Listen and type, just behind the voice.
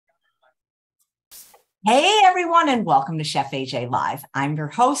Hey everyone, and welcome to Chef AJ Live. I'm your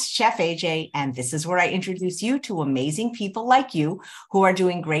host, Chef AJ, and this is where I introduce you to amazing people like you who are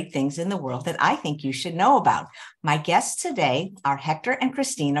doing great things in the world that I think you should know about. My guests today are Hector and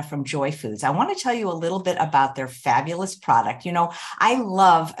Christina from JOI Foods. I want to tell you a little bit about their fabulous product. You know, I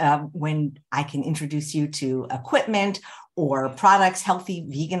love when I can introduce you to equipment or products, healthy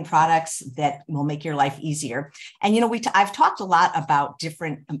vegan products that will make your life easier. And, you know, I've talked a lot about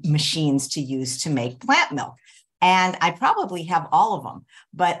different machines to use to make plant milk. And I probably have all of them.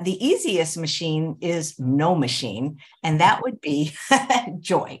 But the easiest machine is no machine, and that would be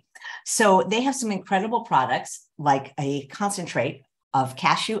JOI. So they have some incredible products like a concentrate of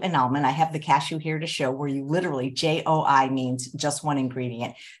cashew and almond. I have the cashew here to show where you literally, JOI means just one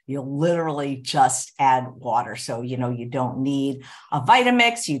ingredient. You'll literally just add water. So, you know, you don't need a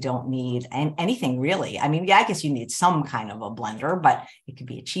Vitamix. You don't need anything really. I mean, yeah, I guess you need some kind of a blender, but it could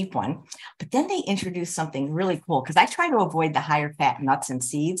be a cheap one. But then they introduced something really cool because I try to avoid the higher fat nuts and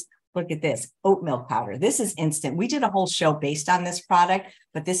seeds. Look at this oat milk powder. This is instant. We did a whole show based on this product,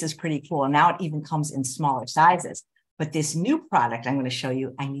 but this is pretty cool. And now it even comes in smaller sizes. But this new product I'm going to show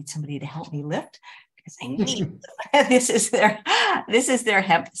you, I need somebody to help me lift because I need this is their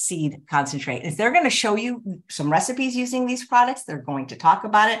hemp seed concentrate. If they're going to show you some recipes using these products, they're going to talk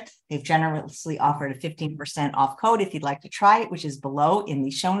about it. They've generously offered a 15% off code if you'd like to try it, which is below in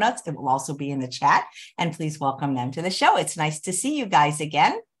the show notes. It will also be in the chat. And please welcome them to the show. It's nice to see you guys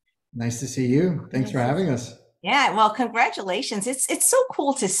again. Nice to see you. Thanks for having us. Yeah, well, congratulations. It's so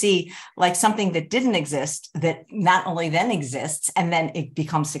cool to see like something that didn't exist that not only then exists and then it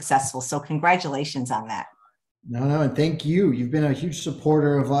becomes successful. So congratulations on that. No, and thank you. You've been a huge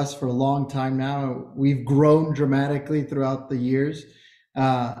supporter of us for a long time now. We've grown dramatically throughout the years,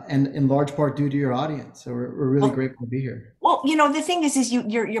 and in large part due to your audience. So we're really Well, grateful to be here. Well, you know, the thing is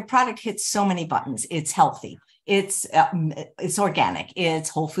your product hits so many buttons. It's healthy. It's organic. It's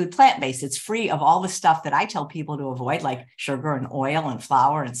whole food plant based. It's free of all the stuff that I tell people to avoid, like sugar and oil and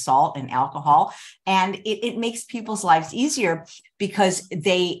flour and salt and alcohol. And it makes people's lives easier because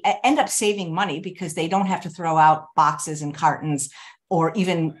they end up saving money because they don't have to throw out boxes and cartons or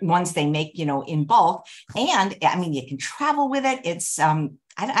even ones they make, you know, in bulk. And I mean, you can travel with it.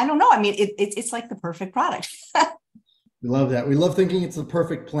 I don't know. I mean, it's like the perfect product. We love that. We love thinking it's the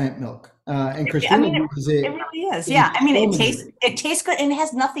perfect plant milk. And I Christina mean, uses it it really is. in Yeah. I mean, so it many tastes ways. it tastes good and it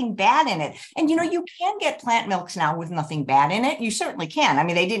has nothing bad in it. And you know, you can get plant milks now with nothing bad in it. You certainly can. I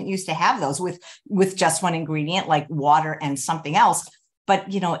mean, they didn't used to have those with just one ingredient like water and something else.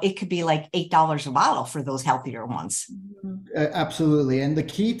 But you know, it could be like $8 a bottle for those healthier ones. Absolutely. And the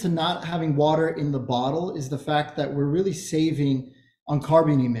key to not having water in the bottle is the fact that we're really saving on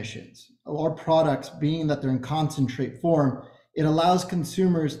carbon emissions. Our products, being that they're in concentrate form, it allows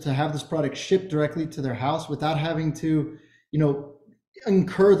consumers to have this product shipped directly to their house without having to, you know,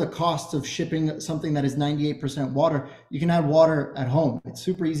 incur the costs of shipping something that is 98% water. You can add water at home. It's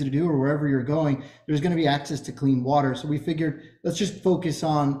super easy to do, or wherever you're going, there's going to be access to clean water. So we figured let's just focus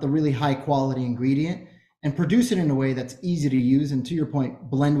on the really high quality ingredient and produce it in a way that's easy to use. And to your point,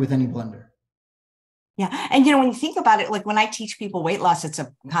 blend with any blender. Yeah. And, you know, when you think about it, like when I teach people weight loss, it's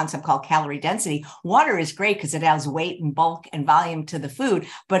a concept called calorie density. Water is great because it adds weight and bulk and volume to the food.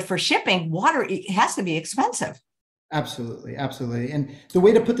 But for shipping, water, it has to be expensive. Absolutely, absolutely. And the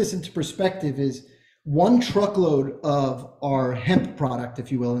way to put this into perspective is one truckload of our hemp product,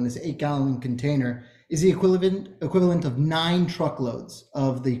 if you will, in this 8 gallon container is the equivalent of 9 truckloads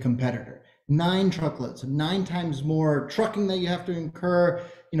of the competitor. 9 truckloads, so 9 times more trucking that you have to incur,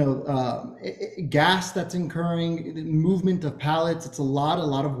 gas that's incurring, the movement of pallets. It's a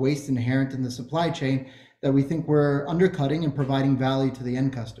lot of waste inherent in the supply chain that we think we're undercutting and providing value to the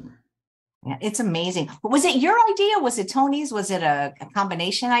end customer. Yeah, it's amazing. Was it your idea? Was it Tony's? Was it a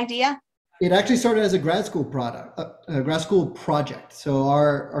combination idea? It actually started as a grad school project. So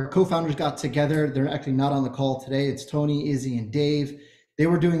our co-founders got together. They're actually not on the call today. It's Tony, Izzy, and Dave. They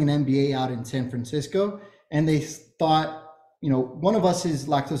were doing an MBA out in San Francisco, and they thought, one of us is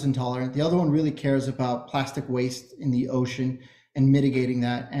lactose intolerant. The other one really cares about plastic waste in the ocean and mitigating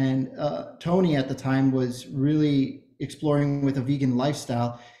that. And Tony at the time was really exploring with a vegan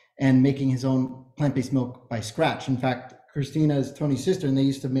lifestyle and making his own plant-based milk by scratch. In fact, Christina is Tony's sister, and they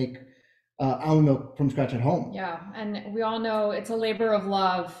used to make almond milk from scratch at home. Yeah, and we all know it's a labor of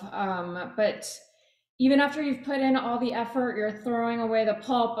love. But even after you've put in all the effort, you're throwing away the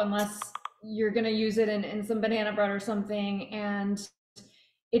pulp unless you're going to use it in some banana bread or something. And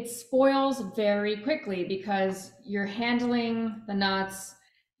it spoils very quickly because you're handling the nuts.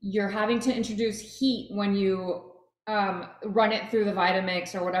 You're having to introduce heat when you run it through the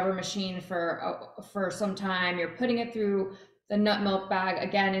Vitamix or whatever machine for some time. You're putting it through the nut milk bag,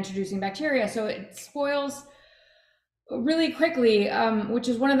 again, introducing bacteria. So it spoils really quickly, which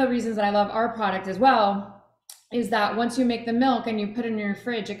is one of the reasons that I love our product as well, is that once you make the milk and you put it in your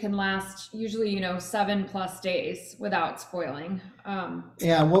fridge, it can last usually, 7+ days without spoiling.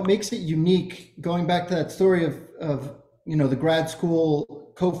 Yeah, and what makes it unique, going back to that story of the grad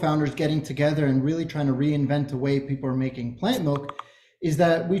school co-founders getting together and really trying to reinvent a way people are making plant milk, is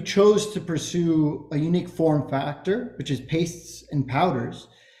that we chose to pursue a unique form factor, which is pastes and powders.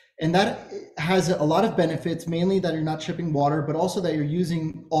 And that has a lot of benefits, mainly that you're not shipping water, but also that you're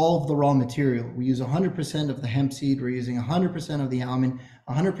using all of the raw material. We use 100% of the hemp seed. We're using 100% of the almond,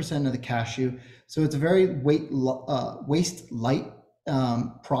 100% of the cashew. So it's a very waste light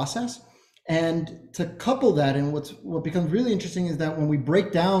process. And to couple that, and what becomes really interesting is that when we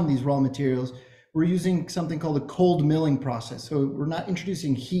break down these raw materials, we're using something called a cold milling process. So we're not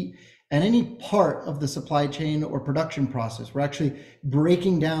introducing heat at any part of the supply chain or production process. We're actually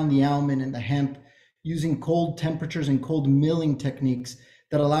breaking down the almond and the hemp using cold temperatures and cold milling techniques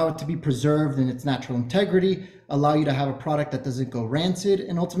that allow it to be preserved in its natural integrity, allow you to have a product that doesn't go rancid,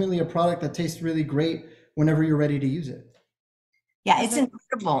 and ultimately a product that tastes really great whenever you're ready to use it. Yeah, it's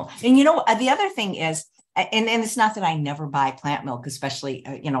incredible. And the other thing is, and it's not that I never buy plant milk, especially,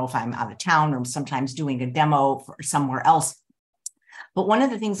 if I'm out of town or sometimes doing a demo for somewhere else. But one of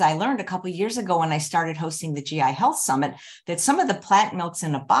the things I learned a couple of years ago when I started hosting the GI Health Summit, that some of the plant milks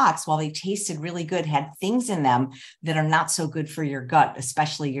in a box, while they tasted really good, had things in them that are not so good for your gut,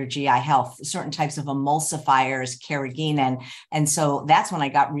 especially your GI health, certain types of emulsifiers, carrageenan. And so that's when I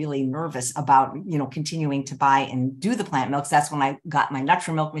got really nervous about, continuing to buy and do the plant milks. That's when I got my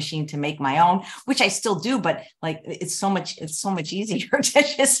Nutri-Milk machine to make my own, which I still do, but it's so much easier to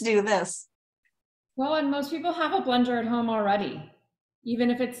just do this. Well, and most people have a blender at home already.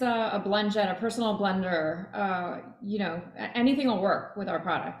 Even if it's a BlendJet, a personal blender, anything will work with our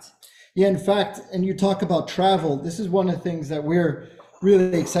product. Yeah, in fact, and you talk about travel, this is one of the things that we're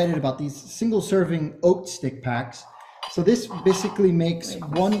really excited about, these single serving oat stick packs. So this basically makes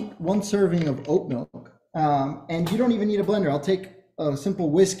one serving of oat milk, and you don't even need a blender. I'll take a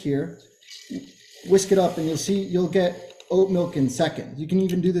simple whisk here, whisk it up, and you'll get oat milk in seconds. You can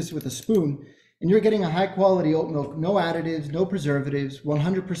even do this with a spoon. And you're getting a high quality oat milk, no additives, no preservatives,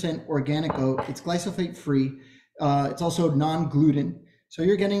 100% organic oat. It's glyphosate free. It's also non-gluten. So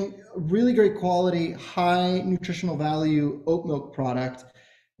you're getting a really great quality, high nutritional value oat milk product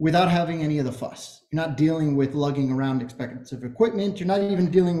without having any of the fuss. You're not dealing with lugging around expensive equipment. You're not even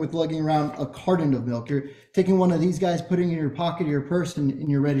dealing with lugging around a carton of milk. You're taking one of these guys, putting it in your pocket of your purse, and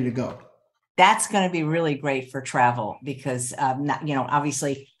you're ready to go. That's going to be really great for travel because,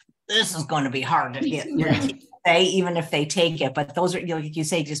 obviously, this is going to be hard to get your kids to say, even if they take it. But those are, like you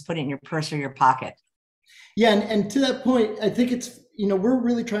say, just put it in your purse or your pocket. Yeah, and to that point, I think it's, we're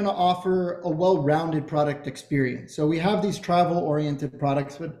really trying to offer a well-rounded product experience. So we have these travel-oriented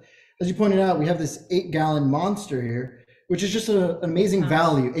products, but as you pointed out, we have this 8-gallon monster here, which is just an amazing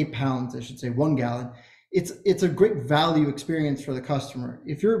value, 8 pounds, I should say, 1 gallon. It's a great value experience for the customer.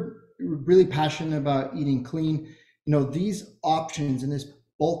 If you're really passionate about eating clean, these options in this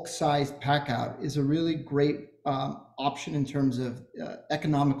bulk size pack out is a really great option in terms of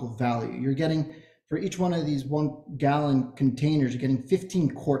economical value. You're getting, for each one of these 1 gallon containers, you're getting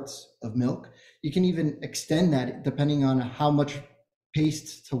 15 quarts of milk. You can even extend that depending on how much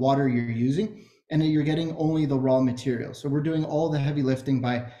paste to water you're using, and you're getting only the raw material. So we're doing all the heavy lifting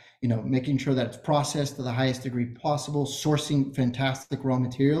by making sure that it's processed to the highest degree possible, sourcing fantastic raw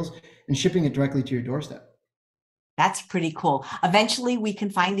materials, and shipping it directly to your doorstep. That's pretty cool. Eventually, we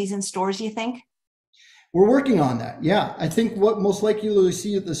can find these in stores, you think? We're working on that. Yeah, I think what most likely you'll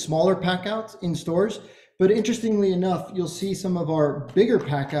see the smaller pack outs in stores, but interestingly enough, you'll see some of our bigger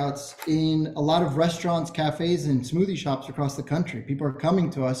pack outs in a lot of restaurants, cafes, and smoothie shops across the country. People are coming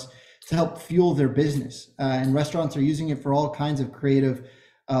to us to help fuel their business, and restaurants are using it for all kinds of creative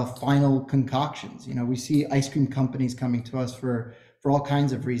final concoctions. We see ice cream companies coming to us for all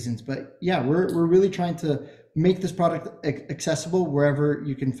kinds of reasons. But yeah, we're really trying to make this product accessible wherever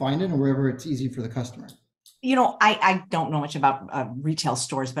you can find it and wherever it's easy for the customer. I don't know much about retail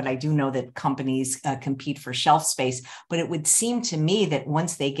stores, but I do know that companies compete for shelf space. But it would seem to me that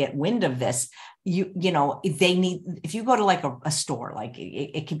once they get wind of this, they need, if you go to like a store, like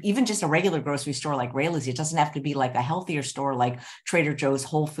it can even just a regular grocery store like Rayleigh's, it doesn't have to be like a healthier store like Trader Joe's,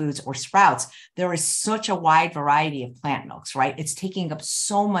 Whole Foods, or Sprouts. There is such a wide variety of plant milks, right? It's taking up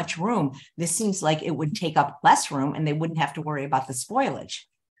so much room. This seems like it would take up less room and they wouldn't have to worry about the spoilage.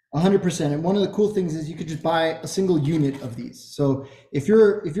 100%. And one of the cool things is you could just buy a single unit of these. So if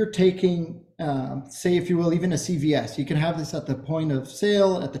you're taking, say, if you will, even a CVS, you can have this at the point of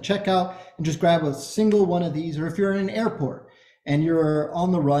sale, at the checkout, and just grab a single one of these. Or if you're in an airport and you're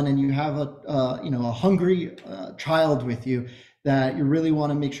on the run and you have a hungry child with you that you really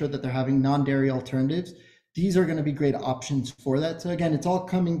want to make sure that they're having non-dairy alternatives, these are going to be great options for that. So again, it's all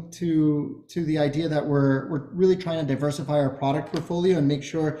coming to the idea that we're really trying to diversify our product portfolio and make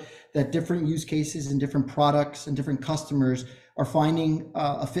sure that different use cases and different products and different customers are finding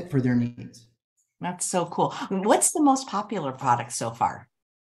a fit for their needs. That's so cool. What's the most popular product so far?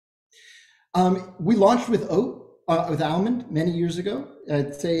 We launched with with almond many years ago.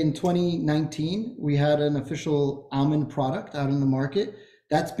 I'd say in 2019, we had an official almond product out in the market.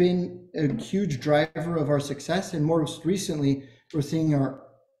 That's been a huge driver of our success. And most recently, we're seeing our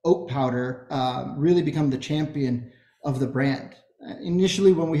oat powder really become the champion of the brand.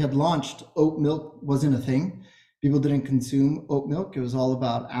 Initially, when we had launched, oat milk wasn't a thing. People didn't consume oat milk. It was all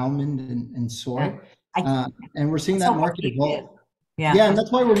about almond and soy. And we're seeing that market evolve. Yeah, and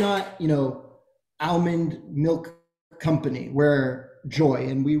that's why we're not, almond milk company. We're JOI,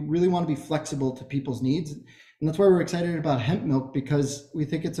 and we really want to be flexible to people's needs. And that's why we're excited about hemp milk, because we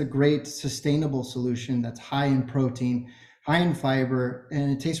think it's a great sustainable solution that's high in protein, high in fiber,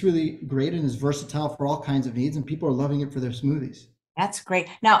 and it tastes really great and is versatile for all kinds of needs. And people are loving it for their smoothies. That's great.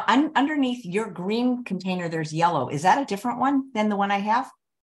 Now, underneath your green container, there's yellow. Is that a different one than the one I have?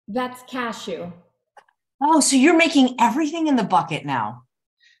 That's cashew. Oh, so you're making everything in the bucket now.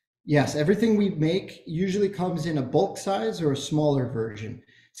 Yes, everything we make usually comes in a bulk size or a smaller version.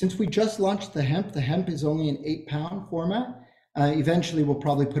 Since we just launched the hemp is only an 8-pound format. Eventually, we'll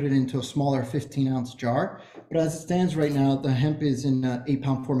probably put it into a smaller 15-ounce jar. But as it stands right now, the hemp is in an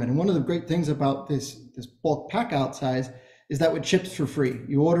 8-pound format. And one of the great things about this bulk pack out size is that it ships for free.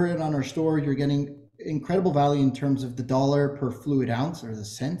 You order it on our store, you're getting incredible value in terms of the dollar per fluid ounce or the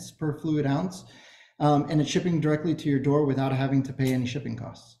cents per fluid ounce. And it's shipping directly to your door without having to pay any shipping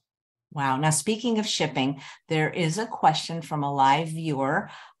costs. Wow. Now, speaking of shipping, there is a question from a live viewer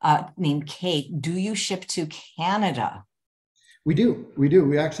named Kate. Do you ship to Canada? We do.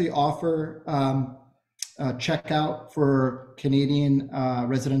 We actually offer checkout for Canadian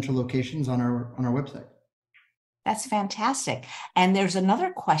residential locations on our website. That's fantastic. And there's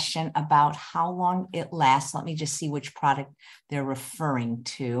another question about how long it lasts. Let me just see which product they're referring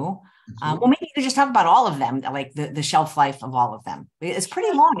to. Well, maybe you could just talk about all of them, like the shelf life of all of them. It's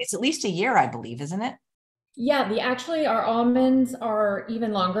pretty long. It's at least a year, I believe, isn't it? Yeah, actually our almonds are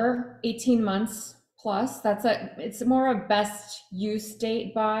even longer, 18 months plus. It's more a best use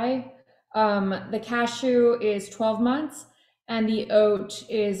date buy. The cashew is 12 months and the oat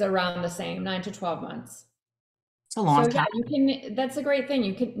is around the same, 9 to 12 months. It's a long time. Yeah, that's a great thing.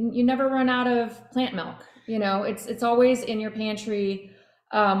 You never run out of plant milk. It's always in your pantry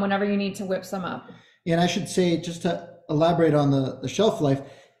whenever you need to whip some up. And I should say, just to elaborate on the shelf life,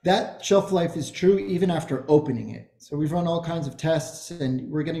 that shelf life is true even after opening it. So we've run all kinds of tests and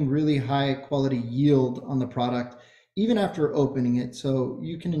we're getting really high quality yield on the product even after opening it. So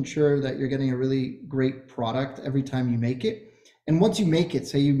you can ensure that you're getting a really great product every time you make it. And once you make it,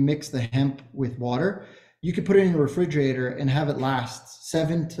 say you mix the hemp with water, you could put it in a refrigerator and have it last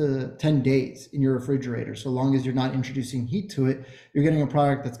 7 to 10 days in your refrigerator. So long as you're not introducing heat to it, you're getting a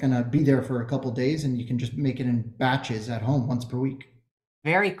product that's going to be there for a couple of days, and you can just make it in batches at home once per week.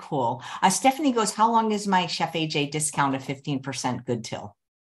 Very cool. Stephanie goes, how long is my Chef AJ discount of 15% good till?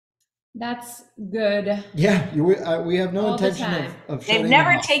 That's good. Yeah, we have no intention of They've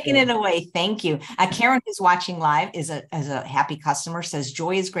never taken it away. Thank you. Karen, who's watching live, is a happy customer, says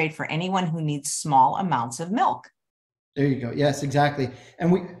JOI is great for anyone who needs small amounts of milk. There you go. Yes, exactly.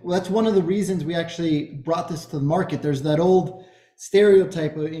 And that's one of the reasons we actually brought this to the market. There's that old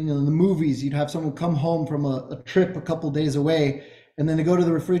stereotype of, in the movies, you'd have someone come home from a trip a couple days away, and then they go to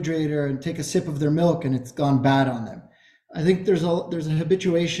the refrigerator and take a sip of their milk and it's gone bad on them. I think there's a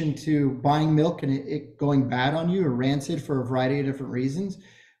habituation to buying milk and it going bad on you or rancid for a variety of different reasons.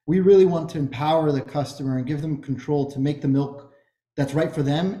 We really want to empower the customer and give them control to make the milk that's right for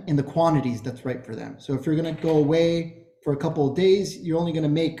them in the quantities that's right for them. So if you're going to go away for a couple of days, you're only going to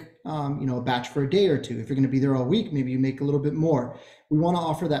make a batch for a day or two. If you're going to be there all week, maybe you make a little bit more. We want to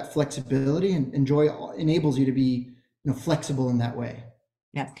offer that flexibility, and JOI enables you to be flexible in that way.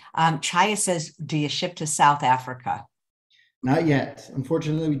 Yeah. Chaya says, do you ship to South Africa? Not yet.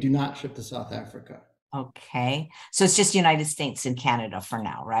 Unfortunately, we do not ship to South Africa. Okay. So it's just United States and Canada for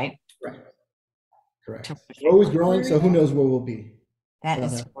now, right? Right. Correct. We're always growing, so who knows where we'll be. That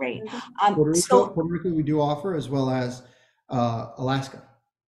is great. Puerto Rico we do offer, as well as Alaska.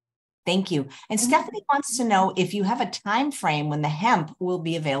 Thank you. And Stephanie wants to know if you have a time frame when the hemp will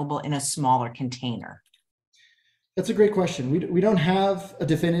be available in a smaller container. That's a great question. We don't have a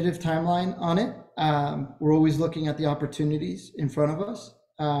definitive timeline on it. We're always looking at the opportunities in front of us.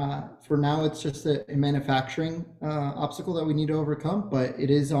 For now, it's just a manufacturing obstacle that we need to overcome, but it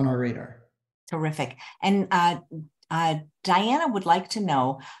is on our radar. Terrific. And Diana would like to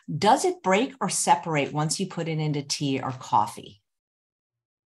know, does it break or separate once you put it into tea or coffee?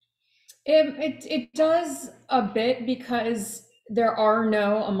 It does a bit because there are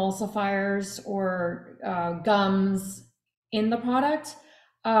no emulsifiers or gums in the product.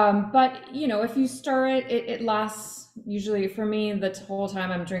 But you know, if you stir it, it lasts usually for me the whole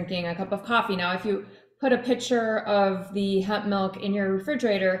time I'm drinking a cup of coffee. Now, if you put a pitcher of the hemp milk in your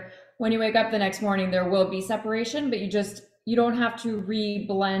refrigerator, when you wake up the next morning, there will be separation, but you don't have to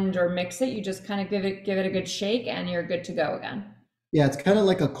re-blend or mix it. You just kind of give it a good shake and you're good to go again. Yeah, it's kind of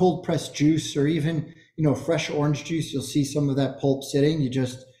like a cold pressed juice, or even, you know, fresh orange juice. You'll see some of that pulp sitting. You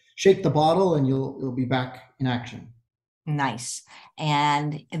just shake the bottle and you'll be back in action. Nice.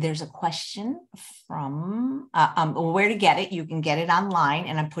 And there's a question from where to get it. You can get it online,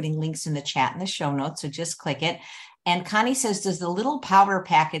 and I'm putting links in the chat in the show notes, so just click it. And Connie says, does the little powder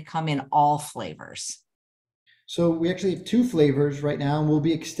packet come in all flavors? So we actually have 2 flavors right now, and we'll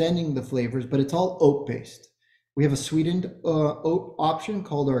be extending the flavors, but it's all oat based. We have a sweetened oat option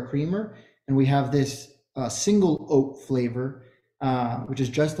called our creamer, and we have this single oat flavor, which is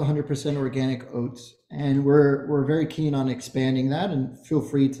just 100% organic oats. And we're very keen on expanding that, and feel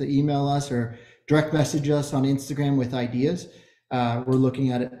free to email us or direct message us on Instagram with ideas. We're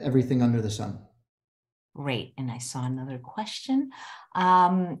looking at everything under the sun. Great. And I saw another question.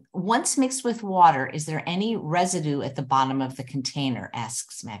 Once mixed with water, is there any residue at the bottom of the container?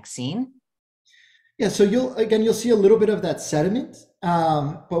 Asks Maxine. Yeah, so you'll see a little bit of that sediment,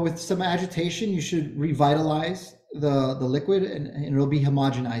 but with some agitation, you should revitalize the liquid, and it'll be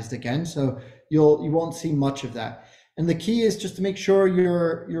homogenized again. So you won't see much of that. And the key is just to make sure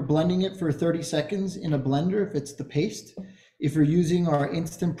you're blending it for 30 seconds in a blender if it's the paste. If you're using our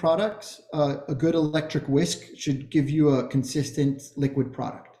instant products, a good electric whisk should give you a consistent liquid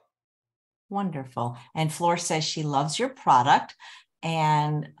product. Wonderful. And Flor says she loves your product.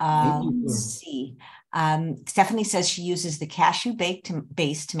 And let's see. Stephanie says she uses the cashew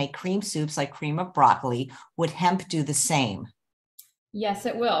base to make cream soups like cream of broccoli. Would hemp do the same? Yes,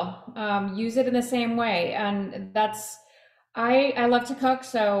 it will. Use it in the same way. And I love to cook,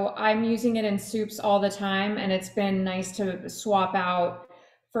 so I'm using it in soups all the time. And it's been nice to swap out.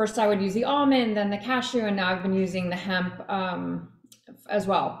 First, I would use the almond, then the cashew, and now I've been using the hemp as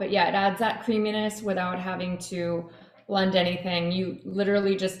well. But yeah, it adds that creaminess without having to blend anything. You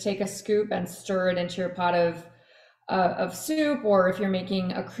literally just take a scoop and stir it into your pot of soup, or if you're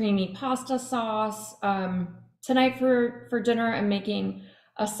making a creamy pasta sauce. Tonight for dinner, I'm making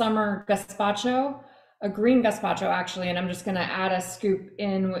a summer gazpacho, a green gazpacho actually, and I'm just gonna add a scoop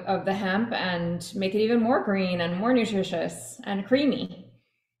in of the hemp and make it even more green and more nutritious and creamy.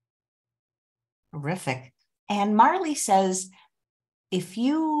 Terrific. And Marley says, if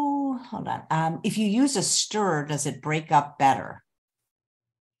you use a stir, does it break up better?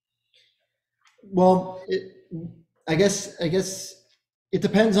 Well, I guess it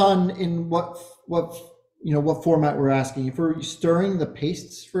depends on in what format we're asking. If we're stirring the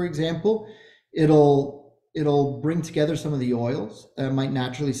pastes, for example, it'll bring together some of the oils that might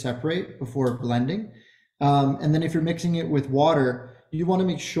naturally separate before blending. And then if you're mixing it with water, you want to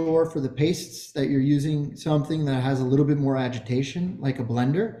make sure for the pastes that you're using something that has a little bit more agitation, like a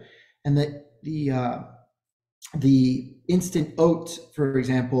blender, and that the instant oat, for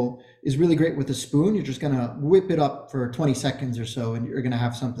example, is really great with a spoon. You're just going to whip it up for 20 seconds or so, and you're going to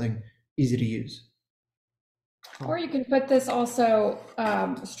have something easy to use. Or you can put this also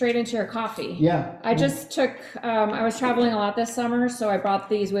straight into your coffee. Yeah. I just took, I was traveling a lot this summer, so I brought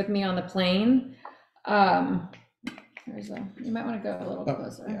these with me on the plane. You might want to go a little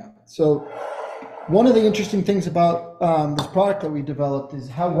closer. Yeah. So one of the interesting things about this product that we developed is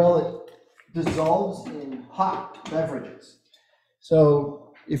how well it dissolves in hot beverages.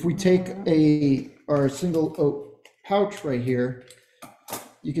 So if we take our single oat pouch right here,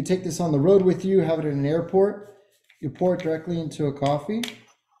 you can take this on the road with you, have it in an airport. You pour it directly into a coffee,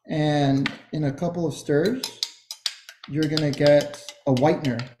 and in a couple of stirs, you're going to get a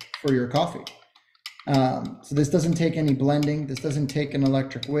whitener for your coffee. So this doesn't take any blending. This doesn't take an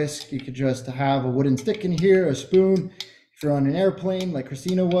electric whisk. You could just have a wooden stick in here, a spoon. If you're on an airplane like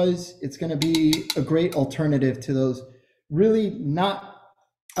Christina was, it's going to be a great alternative to those really not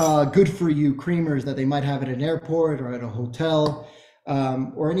good for you creamers that they might have at an airport or at a hotel.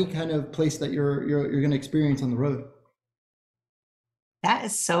 or any kind of place that you're going to experience on the road. That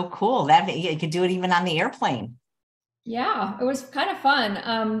is so cool. That you could do it even on the airplane. Yeah, it was kind of fun.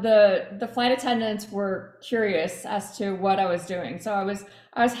 The flight attendants were curious as to what I was doing, so I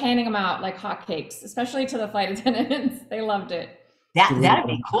was handing them out like hotcakes, especially to the flight attendants. They loved it. That'd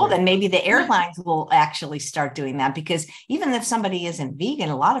be cool. Then maybe the airlines will actually start doing that, because even if somebody isn't vegan,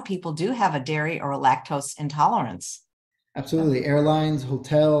 a lot of people do have a dairy or a lactose intolerance. Absolutely. Airlines,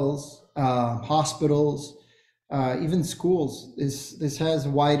 hotels, hospitals, even schools. This has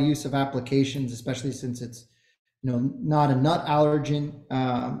wide use of applications, especially since it's not a nut allergen,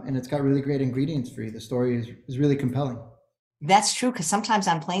 and it's got really great ingredients for you. The story is really compelling. That's true, because sometimes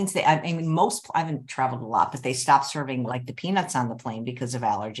on planes, I mean, I haven't traveled a lot, but they stop serving like the peanuts on the plane because of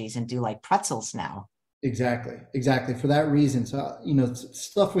allergies and do like pretzels now. Exactly. For that reason. So,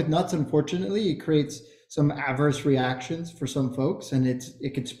 stuff with nuts, unfortunately, it creates some adverse reactions for some folks, and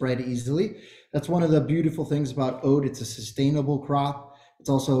it could spread easily. That's one of the beautiful things about oat. It's a sustainable crop. It's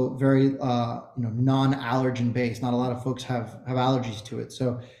also very, non-allergen based. Not a lot of folks have allergies to it.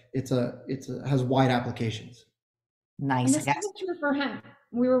 So it has wide applications. And Nice. the same is true for hemp.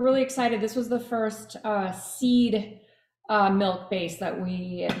 We were really excited. This was the first seed milk base that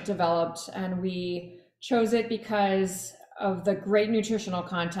we developed, and we chose it because of the great nutritional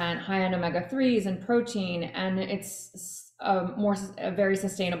content, high in omega-3s and protein, and it's a very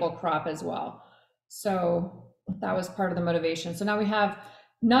sustainable crop as well. So that was part of the motivation. So now we have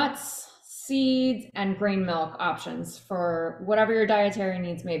nuts, seeds, and grain milk options for whatever your dietary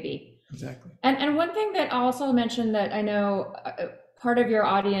needs may be. Exactly. And one thing that I also mentioned that I know part of your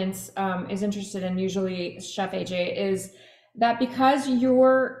audience is interested in, usually Chef AJ, is that because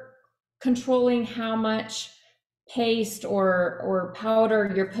you're controlling how much paste or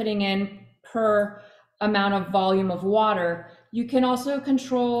powder you're putting in per amount of volume of water, you can also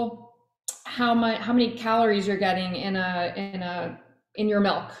control how many calories you're getting in your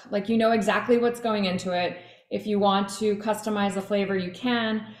milk. Like, exactly what's going into it. If you want to customize the flavor, you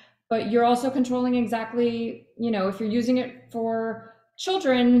can. But you're also controlling exactly, if you're using it for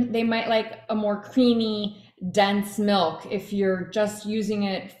children, they might like a more creamy, dense milk. If you're just using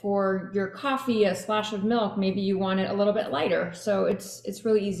it for your coffee, a splash of milk, maybe you want it a little bit lighter. So it's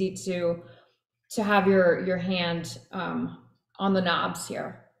really easy to have your hand on the knobs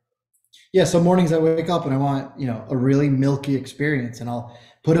here. Yeah, some mornings I wake up and I want, a really milky experience, and I'll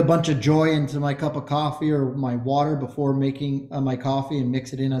put a bunch of JOI into my cup of coffee or my water before making my coffee and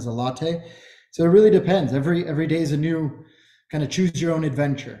mix it in as a latte. So it really depends. Every day is a new kind of choose your own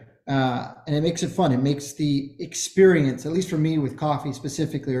adventure. And it makes it fun. It makes the experience, at least for me with coffee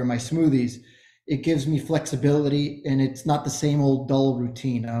specifically or my smoothies, it gives me flexibility, and it's not the same old dull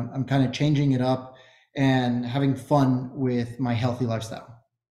routine. I'm kind of changing it up and having fun with my healthy lifestyle.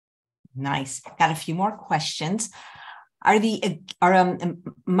 Nice. Got a few more questions. Marley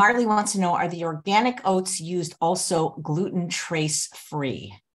wants to know, are the organic oats used also gluten trace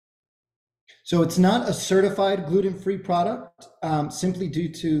free? So it's not a certified gluten-free product, simply due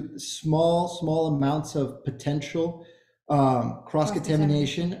to small amounts of potential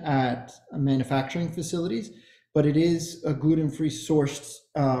cross-contamination at manufacturing facilities, but it is a gluten-free sourced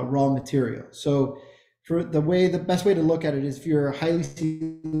raw material. So for the best way to look at it is, if you're highly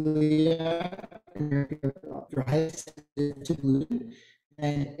celiac and you're highly sensitive to gluten,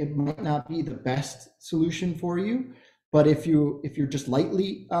 then it might not be the best solution for you. But if you're just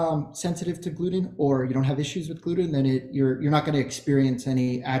lightly sensitive to gluten, or you don't have issues with gluten, then you're not going to experience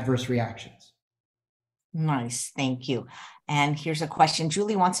any adverse reactions. Nice, thank you. And here's a question.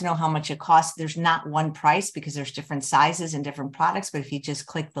 Julie wants to know how much it costs. There's not one price, because there's different sizes and different products. But if you just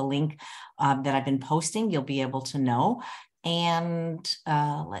click the link that I've been posting, you'll be able to know. And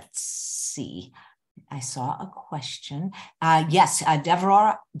let's see. I saw a question. Yes,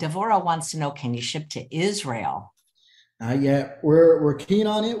 Devorah wants to know, can you ship to Israel? Yeah, we're keen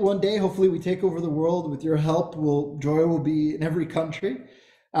on it. One day, hopefully, we take over the world with your help. JOI will be in every country,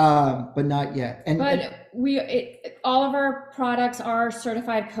 but not yet. All of our products are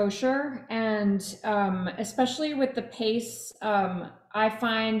certified kosher, and especially with the paste, I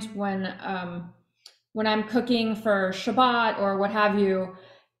find when I'm cooking for Shabbat or what have you,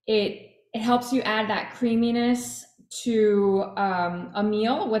 it helps you add that creaminess to a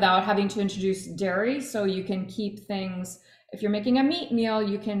meal without having to introduce dairy. So you can keep things, if you're making a meat meal,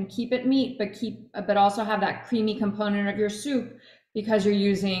 you can keep it meat, but also have that creamy component of your soup, because you're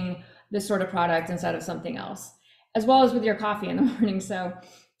using this sort of product instead of something else, as well as with your coffee in the morning. So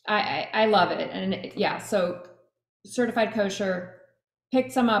I love it. And yeah, so certified kosher, pick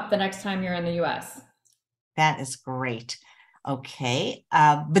some up the next time you're in the US. That is great. Okay.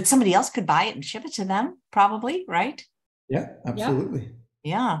 But somebody else could buy it and ship it to them, probably, right? Yeah, absolutely.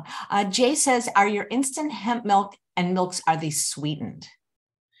 Yeah. Jay says, are your instant hemp milk and milks, are they sweetened?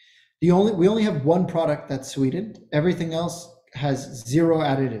 We only have one product that's sweetened. Everything else has zero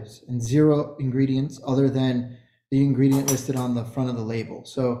additives and zero ingredients other than the ingredient listed on the front of the label.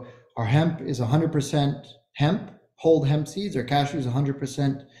 So our hemp is 100% hemp, whole hemp seeds. Our cashew is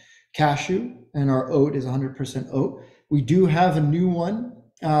 100% cashew, and our oat is 100% oat. We do have a new one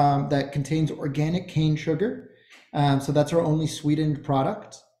that contains organic cane sugar. So that's our only sweetened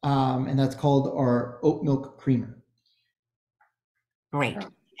product, and that's called our oat milk creamer. Great.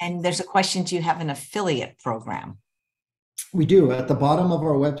 And there's a question, do you have an affiliate program? We do. At the bottom of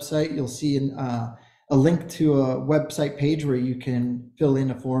our website, you'll see a link to a website page where you can fill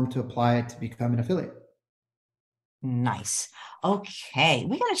in a form to apply to become an affiliate. Nice. Okay.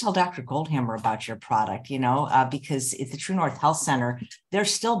 We got to tell Dr. Goldhammer about your product, because at the True North Health Center, they're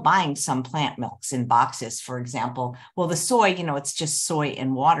still buying some plant milks in boxes, for example. Well, the soy, it's just soy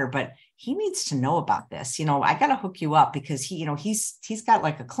and water, but he needs to know about this. I got to hook you up because he's got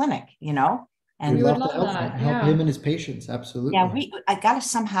like a clinic, and We'd We would love to love help that, him, help yeah. him and his patients. Absolutely. yeah, I got to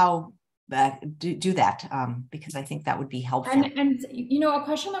somehow do that because I think that would be helpful. And a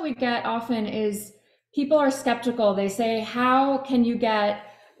question that we get often is people are skeptical. They say, how can you get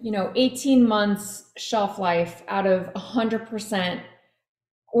 18 months shelf life out of 100%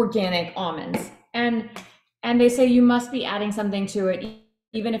 organic almonds? And they say you must be adding something to it,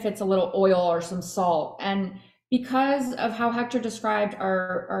 even if it's a little oil or some salt. And because of how Hector described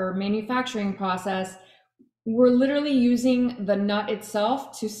our manufacturing process, we're literally using the nut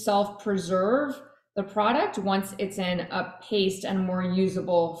itself to self-preserve the product once it's in a paste and more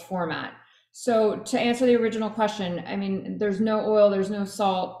usable format. So to answer the original question, I mean, there's no oil, there's no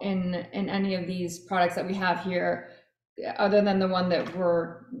salt in any of these products that we have here, other than the one that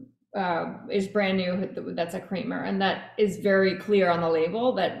is brand new, that's a creamer, and that is very clear on the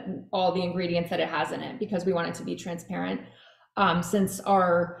label that all the ingredients that it has in it, because we want it to be transparent. Since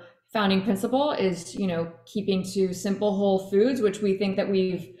our founding principle is, keeping to simple whole foods, which we think that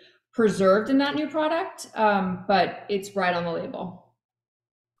we've preserved in that new product, but it's right on the label.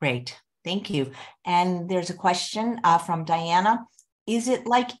 Great. Thank you. And there's a question from Diana. Is it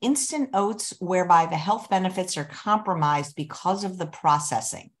like instant oats whereby the health benefits are compromised because of the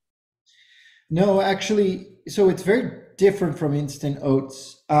processing? No, actually, so it's very different from instant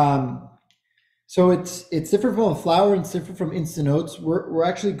oats. So it's different from a flour and it's different from instant oats. We're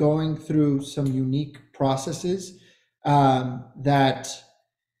actually going through some unique processes that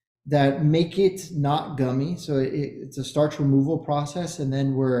make it not gummy. So it's a starch removal process, and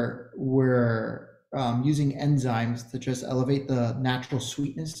then we're using enzymes to just elevate the natural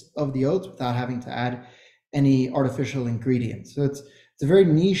sweetness of the oats without having to add any artificial ingredients. So it's a very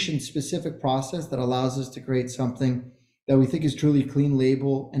niche and specific process that allows us to create something that we think is truly clean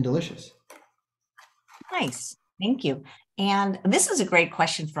label and delicious. Nice. Thank you. And this is a great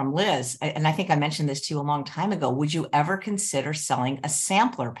question from Liz. And I think I mentioned this to you a long time ago. Would you ever consider selling a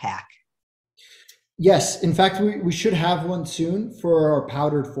sampler pack? Yes. In fact, we should have one soon for our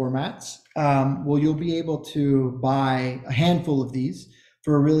powdered formats. You'll be able to buy a handful of these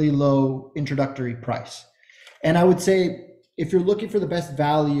for a really low introductory price. And I would say, if you're looking for the best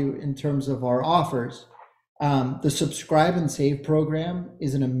value in terms of our offers, the subscribe and save program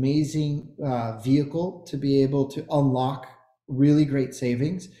is an amazing vehicle to be able to unlock really great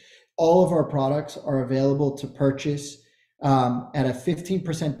savings. All of our products are available to purchase at a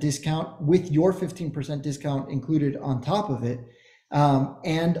 15% discount, with your 15% discount included on top of it,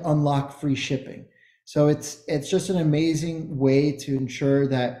 and unlock free shipping. So it's just an amazing way to ensure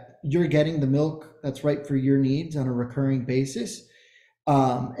that you're getting the milk that's right for your needs on a recurring basis,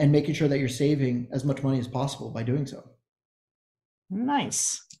 and making sure that you're saving as much money as possible by doing so.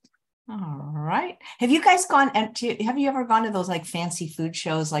 Nice. All right. Have you guys have you ever gone to those like fancy food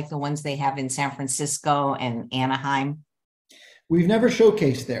shows like the ones they have in San Francisco and Anaheim? We've never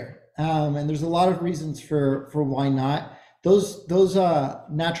showcased there. And there's a lot of reasons for why not. Those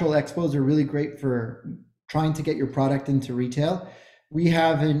natural expos are really great for trying to get your product into retail. We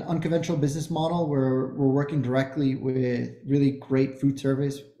have an unconventional business model where we're working directly with really great food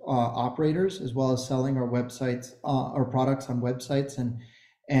service operators, as well as selling our websites, our products on websites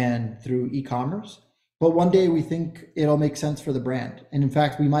and through e-commerce. But one day we think it'll make sense for the brand. And in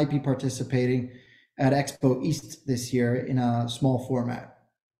fact, we might be participating at Expo East this year in a small format.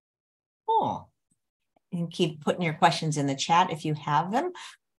 Cool. And keep putting your questions in the chat if you have them.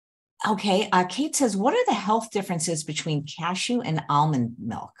 Okay, Kate says, what are the health differences between cashew and almond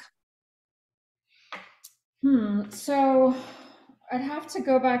milk? So I'd have to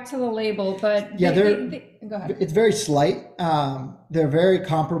go back to the label, but Yeah, go ahead. it's very slight. They're very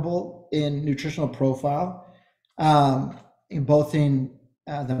comparable in nutritional profile, in both in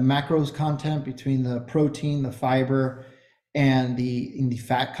the macros content between the protein, the fiber, and the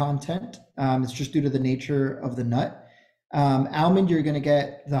fat content. It's just due to the nature of the nut. Almond, you're going to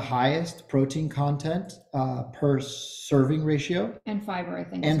get the highest protein content per serving ratio, And fiber, I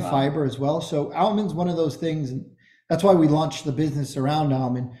think, and as well. fiber as well. So almond's one of those things, and that's why we launched the business around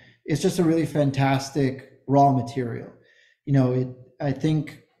almond. It's just a really fantastic raw material. I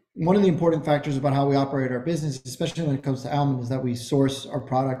think one of the important factors about how we operate our business, especially when it comes to almond, is that we source our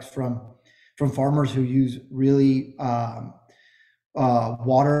products from farmers who use really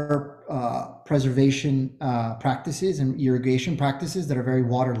water preservation practices and irrigation practices that are very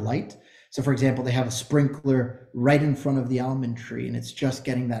water light. So for example, they have a sprinkler right in front of the almond tree, and it's just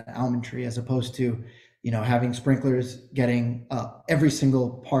getting that almond tree, as opposed to having sprinklers getting every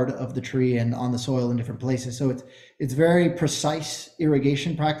single part of the tree and on the soil in different places. So it's very precise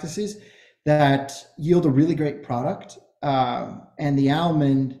irrigation practices that yield a really great product. And the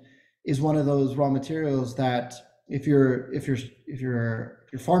almond is one of those raw materials that if you're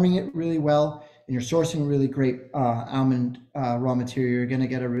farming it really well and you're sourcing really great almond raw material, you're going to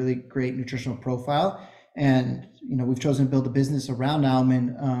get a really great nutritional profile. And we've chosen to build a business around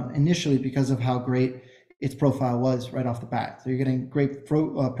almond initially because of how great its profile was right off the bat. So you're getting great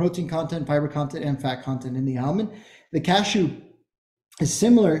protein content, fiber content, and fat content in the almond. The cashew is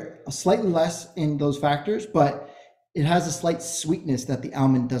similar, slightly less in those factors, but it has a slight sweetness that the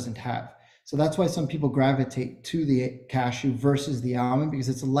almond doesn't have. So that's why some people gravitate to the cashew versus the almond, because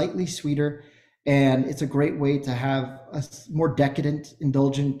it's lightly sweeter, and it's a great way to have a more decadent,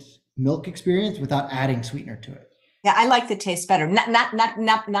 indulgent milk experience without adding sweetener to it. Yeah, I like the taste better.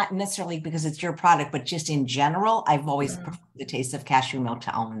 Not necessarily because it's your product, but just in general, I've always preferred the taste of cashew milk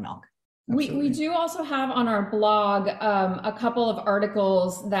to almond milk. We do also have on our blog a couple of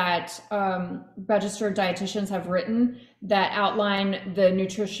articles that registered dietitians have written that outline the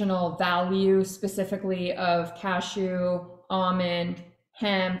nutritional value specifically of cashew, almond,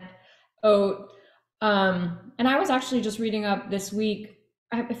 hemp, oat. And I was actually just reading up this week,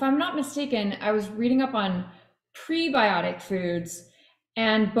 if I'm not mistaken, I was reading up on prebiotic foods,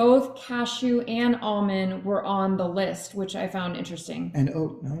 and both cashew and almond were on the list, which I found interesting. And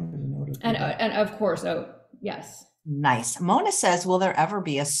oat, no, there's an oat. And of course, oat, yes. Nice. Mona says, will there ever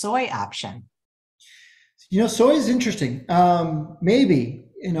be a soy option? Soy is interesting. Maybe.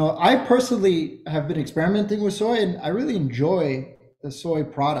 I personally have been experimenting with soy, and I really enjoy the soy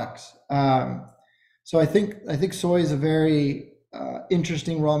products. So I think soy is a very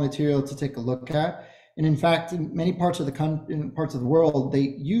interesting raw material to take a look at. And in fact, in many parts of the world,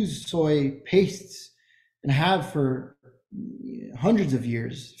 they use soy pastes and have for hundreds of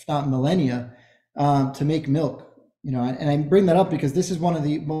years, if not millennia, to make milk. And I bring that up because this is one of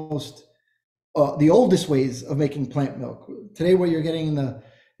the the oldest ways of making plant milk. Today, what you're getting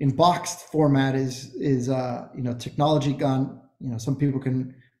in boxed format is technology gone. Some people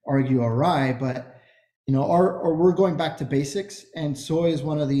can argue awry, but we're going back to basics, and soy is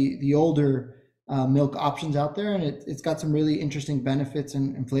one of the older milk options out there, and it's got some really interesting benefits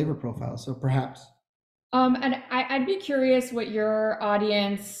and flavor profiles. So perhaps. And I'd be curious what your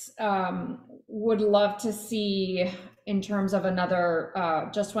audience would love to see in terms of another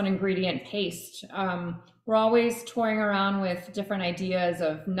just one ingredient paste. We're always toying around with different ideas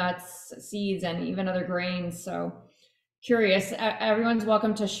of nuts, seeds, and even other grains. So curious. Everyone's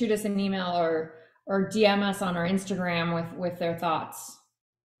welcome to shoot us an email or DM us on our Instagram with their thoughts.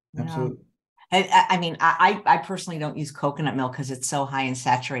 Absolutely. I mean, I personally don't use coconut milk because it's so high in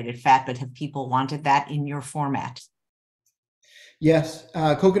saturated fat, but have people wanted that in your format? Yes,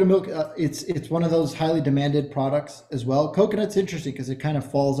 coconut milk, it's one of those highly demanded products as well. Coconut's interesting because it kind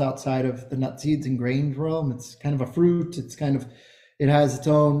of falls outside of the nut, seeds, and grains realm. It's kind of a fruit. It has its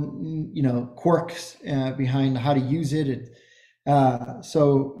own, quirks behind how to use it.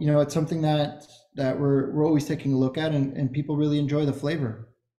 So it's something that we're always taking a look at, and people really enjoy the flavor.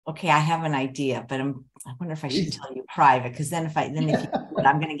 Okay, I have an idea, but I wonder if I should tell you private, because then if you do it,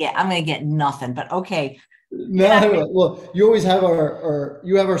 I'm gonna get nothing. But okay. No, well, you always have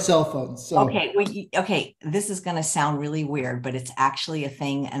our cell phones. So okay, this is gonna sound really weird, but it's actually a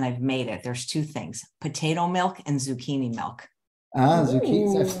thing, and I've made it. There's two things: potato milk and zucchini milk.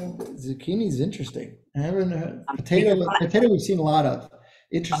 Zucchini is interesting. I haven't heard potato we've seen a lot of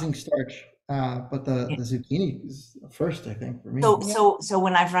interesting starch. but the zucchini is first, I think, for me. So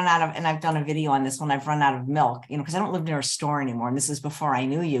when I've run out of, and I've done a video on this, when I've run out of milk, because I don't live near a store anymore, and this is before I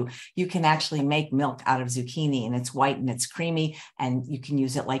knew you, you can actually make milk out of zucchini, and it's white and it's creamy, and you can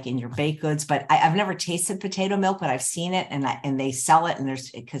use it like in your baked goods. But I've never tasted potato milk, but I've seen it, and they sell it, and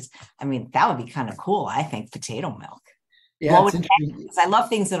that would be kind of cool. I think potato milk. Yeah, it's interesting because I love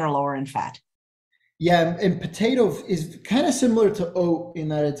things that are lower in fat. Yeah, and potato is kind of similar to oat in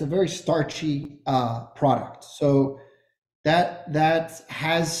that it's a very starchy product. So that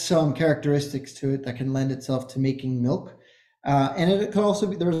has some characteristics to it that can lend itself to making milk. And it could also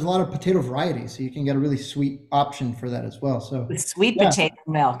be, there's a lot of potato varieties, so you can get a really sweet option for that as well. So with sweet potato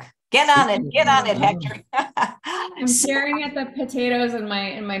milk. Get on it, Hector. I'm staring at the potatoes in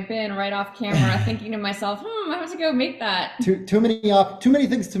my bin right off camera, thinking to myself, I have to go make that. Too many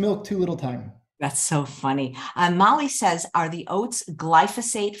things to milk, too little time. That's so funny. Molly says, are the oats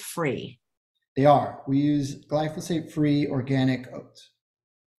glyphosate free? They are. We use glyphosate free organic oats.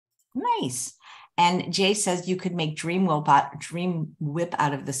 Nice. And Jay says you could make Dream Whip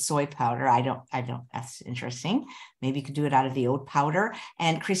out of the soy powder. I don't, that's interesting. Maybe you could do it out of the oat powder.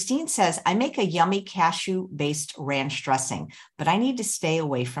 And Christine says, I make a yummy cashew-based ranch dressing, but I need to stay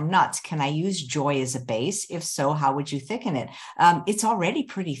away from nuts. Can I use JOI as a base? If so, how would you thicken it? It's already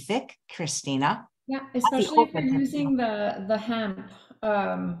pretty thick, Christina. Yeah, especially if you're using the hemp,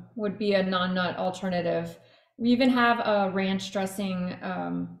 would be a non-nut alternative. We even have a ranch dressing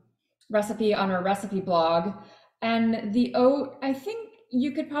recipe on our recipe blog, and the oat, I think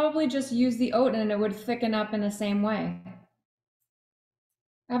you could probably just use the oat and it would thicken up in the same way.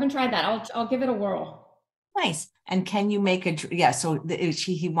 I haven't tried that. I'll give it a whirl. Nice. And can you make so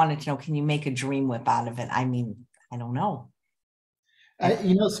he wanted to know, can you make a Dream Whip out of it? I mean, I don't know.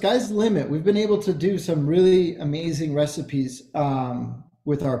 Sky's the limit. We've been able to do some really amazing recipes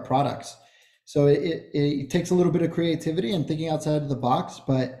with our products. So it takes a little bit of creativity and thinking outside of the box,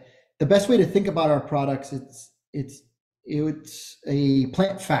 but the best way to think about our products, it's a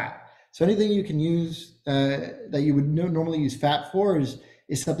plant fat. So anything you can use that you would normally use fat for is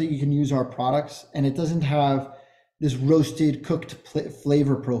something you can use our products, and it doesn't have this roasted, cooked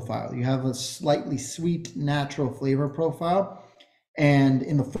flavor profile. You have a slightly sweet, natural flavor profile, and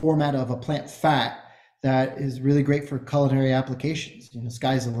in the format of a plant fat that is really great for culinary applications.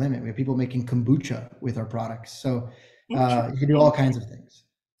 Sky's the limit. We have people making kombucha with our products. So you can do all kinds of things.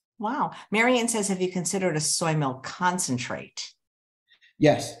 Wow. Marianne says, have you considered a soy milk concentrate?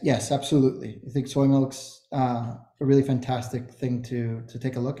 Yes, absolutely. I think soy milk's a really fantastic thing to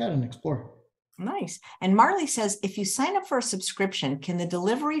take a look at and explore. Nice. And Marley says, if you sign up for a subscription, can the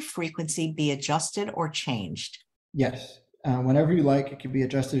delivery frequency be adjusted or changed? Yes. Whenever you like, it can be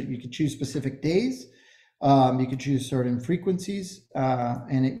adjusted. You can choose specific days. You could choose certain frequencies,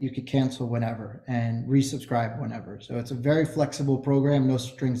 and you could cancel whenever and resubscribe whenever. So it's a very flexible program, no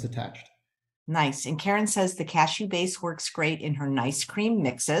strings attached. Nice. And Karen says the cashew base works great in her nice cream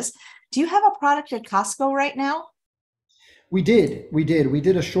mixes. Do you have a product at Costco right now? We did. We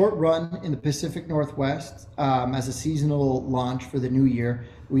did a short run in the Pacific Northwest as a seasonal launch for the new year.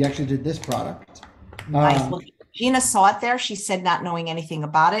 We actually did this product. Nice. Gina saw it there. She said, not knowing anything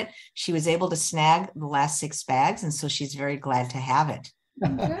about it, she was able to snag the last 6 bags. And so she's very glad to have it.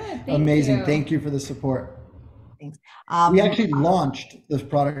 Good, amazing. Thank you for the support. Thanks. We actually launched this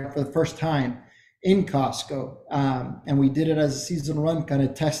product for the first time in Costco. And we did it as a seasonal run, kind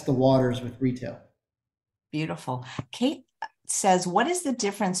of test the waters with retail. Beautiful. Kate says, what is the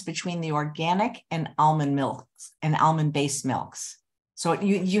difference between the organic and almond milks and almond-based milks? So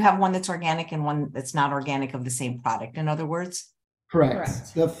you have one that's organic and one that's not organic of the same product, in other words?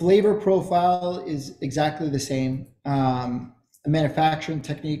 Correct. The flavor profile is exactly the same. The manufacturing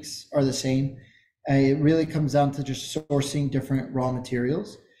techniques are the same. It really comes down to just sourcing different raw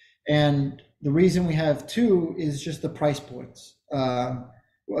materials. And the reason we have 2 is just the price points.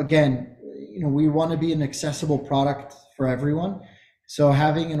 Again, we want to be an accessible product for everyone. So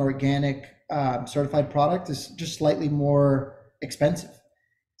having an organic certified product is just slightly more expensive.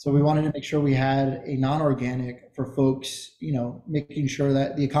 So we wanted to make sure we had a non-organic for folks, making sure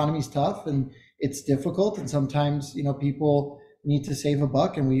that the economy is tough and it's difficult. And sometimes, people need to save a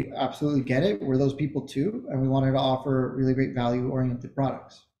buck, and we absolutely get it. We're those people too. And we wanted to offer really great value-oriented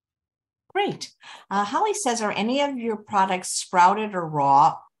products. Great. Holly says, are any of your products sprouted or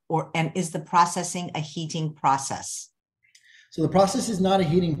raw, and is the processing a heating process? So the process is not a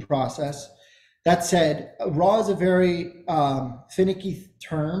heating process. That said, raw is a very finicky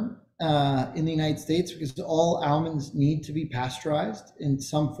term in the United States because all almonds need to be pasteurized in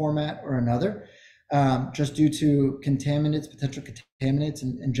some format or another. just due to contaminants, potential contaminants,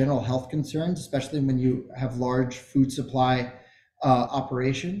 and general health concerns, especially when you have large food supply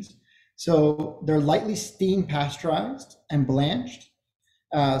operations. So they're lightly steam pasteurized and blanched.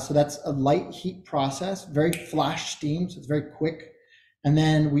 So that's a light heat process, very flash steam, so it's very quick. And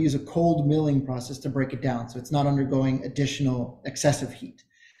then we use a cold milling process to break it down, so it's not undergoing additional excessive heat.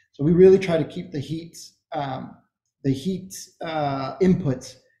 So we really try to keep the heat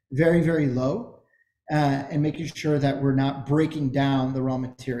inputs very, very low, and making sure that we're not breaking down the raw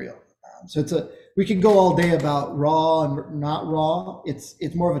material. So we could go all day about raw and not raw.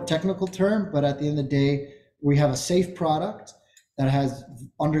 It's more of a technical term, but at the end of the day, we have a safe product that has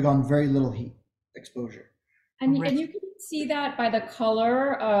undergone very little heat exposure. And you can see that by the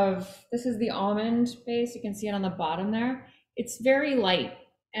color of, this is the almond base. You can see it on the bottom there. It's very light.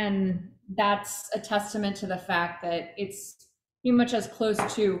 And that's a testament to the fact that it's pretty much as close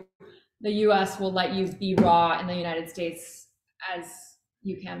to the US will let you be raw in the United States as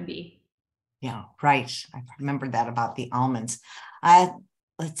you can be. Yeah, right. I remember that about the almonds.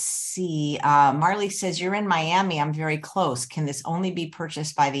 Let's see. Marley says, you're in Miami. I'm very close. Can this only be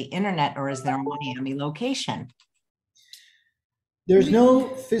purchased by the internet, or is there a Miami location? There's no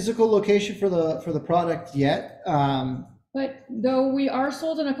physical location for the product yet. But though we are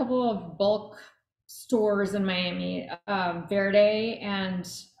sold in a couple of bulk stores in Miami, Verde, and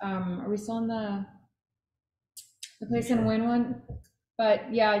are we still in the place in Wynwood?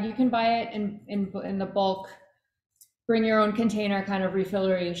 But yeah, you can buy it in the bulk, bring your own container kind of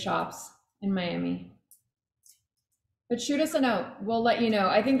refillery shops in Miami. But shoot us a note, we'll let you know.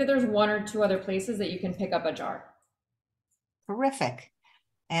 I think that there's one or two other places that you can pick up a jar. Terrific.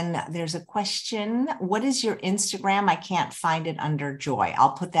 And there's a question. What is your Instagram? I can't find it under JOI.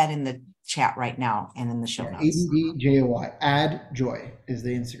 I'll put that in the chat right now and in the show notes. ADDJOI. Add JOI is the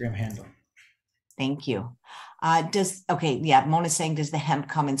Instagram handle. Thank you. Mona's saying, does the hemp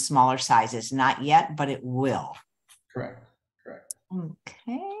come in smaller sizes? Not yet, but it will. Correct.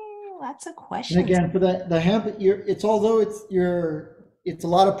 Okay, lots of questions. And again, for the hemp, it's a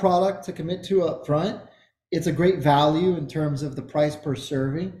lot of product to commit to up front. It's a great value in terms of the price per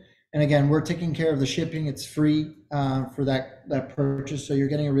serving. And again, we're taking care of the shipping. It's free for that purchase. So you're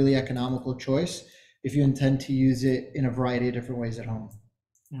getting a really economical choice if you intend to use it in a variety of different ways at home.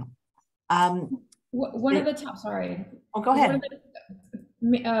 Yeah. One of the top, sorry. Oh, go ahead.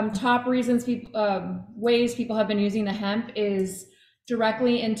 One of the top reasons ways people have been using the hemp is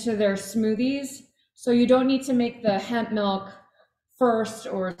directly into their smoothies. So you don't need to make the hemp milk first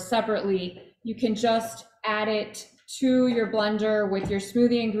or separately. You can just add it to your blender with your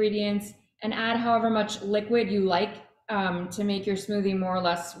smoothie ingredients and add however much liquid you like to make your smoothie more or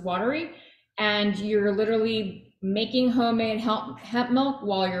less watery. And you're literally making homemade hemp milk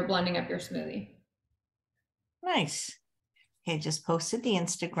while you're blending up your smoothie. Nice. Okay, just posted the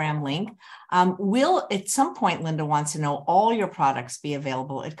Instagram link. Will, at some point, Linda wants to know, all your products be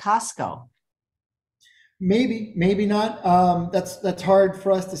available at Costco? Maybe not. That's hard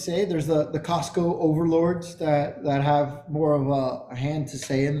for us to say. There's the Costco overlords that have more of a hand to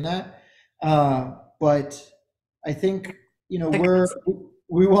say in that. But I think we're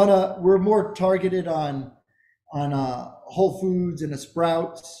more targeted on Whole Foods and a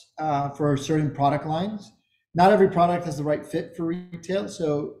Sprouts for certain product lines. Not every product has the right fit for retail,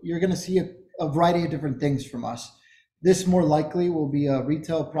 so you're going to see a variety of different things from us. This more likely will be a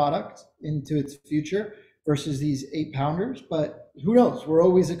retail product into its future versus these 8-pounders, but who knows? We're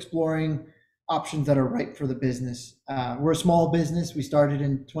always exploring options that are right for the business. We're a small business. We started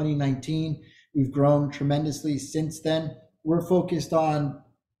in 2019. We've grown tremendously since then. We're focused on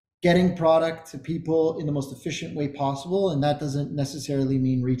getting product to people in the most efficient way possible, and that doesn't necessarily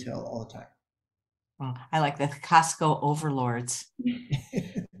mean retail all the time. Well, I like the Costco overlords.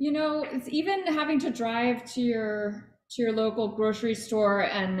 It's even having to drive to your local grocery store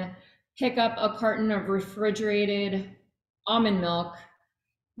and pick up a carton of refrigerated almond milk.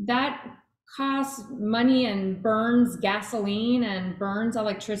 That costs money and burns gasoline and burns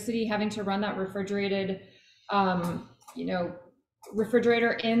electricity, having to run that refrigerated,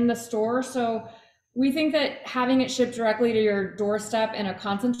 refrigerator in the store. So we think that having it shipped directly to your doorstep in a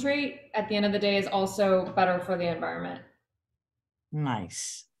concentrate at the end of the day is also better for the environment.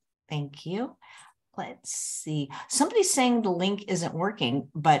 Nice. Thank you. Let's see. Somebody's saying the link isn't working,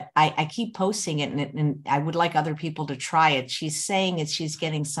 but I keep posting it, and I would like other people to try it. She's saying she's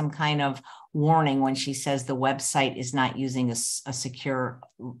getting some kind of warning when she says the website is not using a secure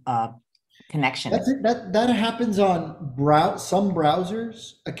connection. That happens on some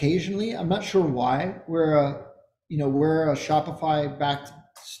browsers occasionally. I'm not sure why. We're a Shopify backed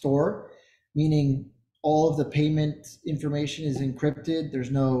store, meaning all of the payment information is encrypted.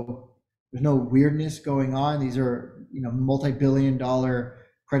 There's no weirdness going on. These are, multi-billion-dollar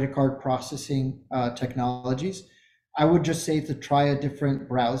credit card processing technologies. I would just say to try a different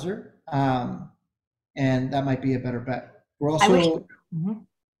browser, and that might be a better bet. We're also.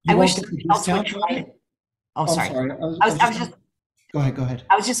 I wish somebody else would try it. Oh, sorry. Go ahead.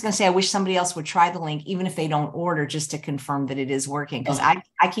 I was just going to say, I wish somebody else would try the link, even if they don't order, just to confirm that it is working. Because I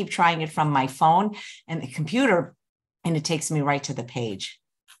keep trying it from my phone and the computer, and it takes me right to the page.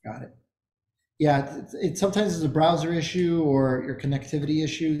 Got it. Yeah, it sometimes is a browser issue or your connectivity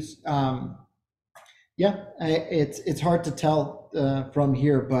issues. It's hard to tell from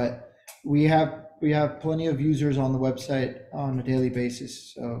here, but we have plenty of users on the website on a daily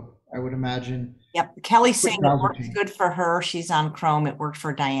basis. So I would imagine. Yep. Kelly's saying it works good for her. She's on Chrome. It worked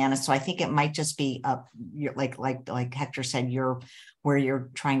for Diana. So I think it might just be like Hector said, where you're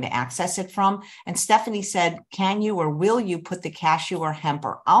trying to access it from. And Stephanie said, can you or will you put the cashew or hemp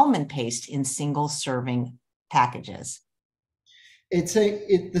or almond paste in single serving packages?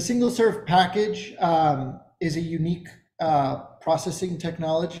 The single serve package is a unique processing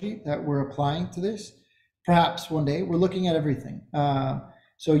technology that we're applying to this. Perhaps one day. We're looking at everything.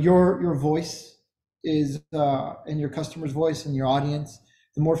 So your voice is and your customer's voice and your audience,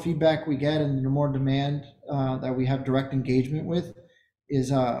 the more feedback we get and the more demand that we have direct engagement with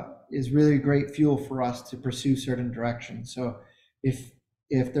is really great fuel for us to pursue certain directions. So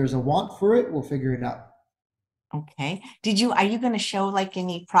if there's a want for it, we'll figure it out. Okay. Are you going to show like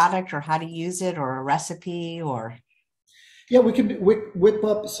any product or how to use it or a recipe or? Yeah, we can whip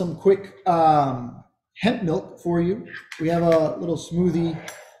up some quick hemp milk for you. We have a little smoothie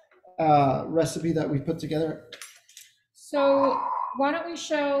recipe that we put together. So why don't we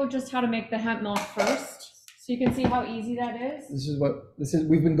show just how to make the hemp milk first, so you can see how easy that is.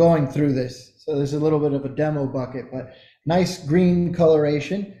 We've been going through this, so there's a little bit of a demo bucket, but nice green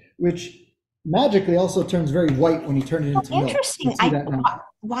coloration, which magically also turns very white when you turn it into milk. Interesting.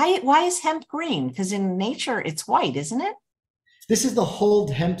 Why is hemp green? Because in nature it's white, isn't it? This is the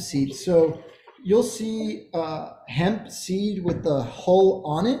hulled hemp seed. So you'll see hemp seed with the hull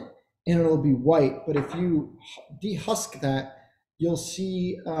on it, and it'll be white. But if you dehusk that, you'll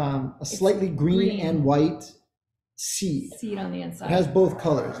see a slightly green and white seed. Seed on the inside. It has both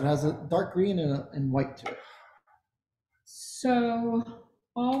colors. It has a dark green and white to it. So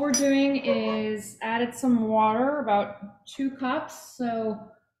all we're doing is added some water, about 2 cups. So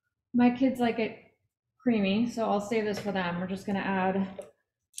my kids like it creamy, so I'll save this for them. We're just going to add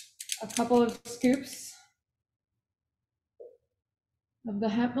a couple of scoops of the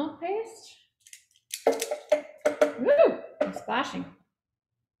hemp milk paste. Woo! I'm splashing.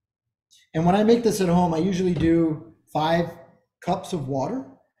 And when I make this at home, I usually do 5 cups of water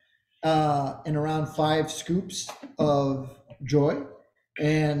and around 5 scoops of JOI.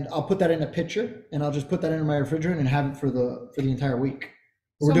 And I'll put that in a pitcher, and I'll just put that in my refrigerator and have it for the entire week.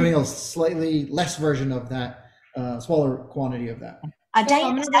 We're doing a slightly less version of that, smaller quantity of that.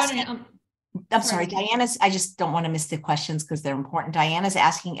 Diana's asking, I'm sorry, Diana's, I just don't want to miss the questions because they're important. Diana's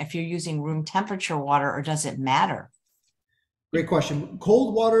asking if you're using room temperature water or does it matter? Great question.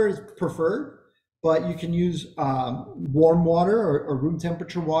 Cold water is preferred, but you can use warm water or room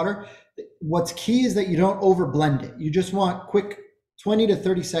temperature water. What's key is that you don't over blend it. You just want quick 20 to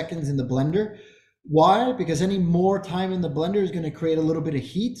 30 seconds in the blender. Why? Because any more time in the blender is going to create a little bit of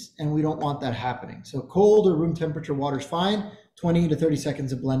heat, and we don't want that happening. So cold or room temperature water is fine. 20 to 30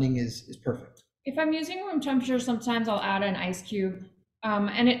 seconds of blending is perfect. If I'm using room temperature, sometimes I'll add an ice cube.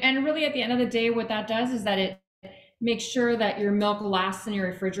 And really at the end of the day, what that does is that it makes sure that your milk lasts in your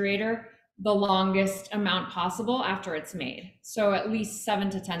refrigerator the longest amount possible after it's made. So at least 7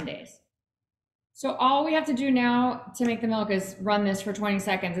 to 10 days. So all we have to do now to make the milk is run this for 20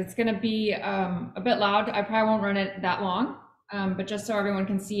 seconds. It's going to be a bit loud. I probably won't run it that long, but just so everyone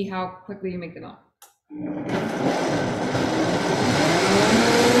can see how quickly you make the milk.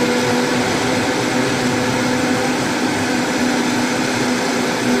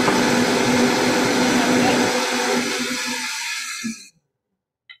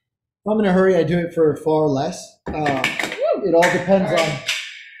 If I'm in a hurry, I do it for far less. It all depends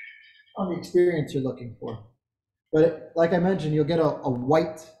on the experience you're looking for. But like I mentioned, you'll get a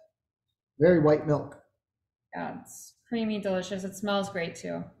white, very white milk. Yeah, it's creamy, delicious. It smells great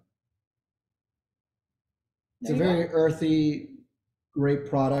too. It's a very earthy, great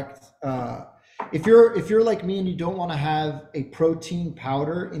product. If you're like me and you don't want to have a protein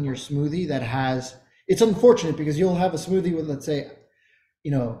powder in your smoothie that has, it's unfortunate because you'll have a smoothie with, let's say,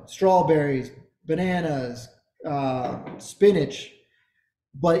 strawberries, bananas, spinach.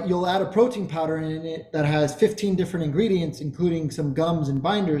 but you'll add a protein powder in it that has 15 different ingredients, including some gums and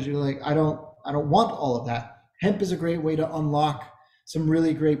binders. You're like, I don't want all of that. Hemp is a great way to unlock some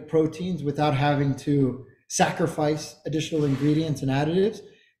really great proteins without having to sacrifice additional ingredients and additives,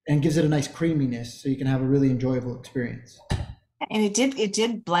 and gives it a nice creaminess so you can have a really enjoyable experience. And it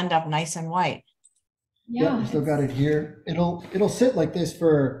did blend up nice and white. Yeah, we still got it here. It'll sit like this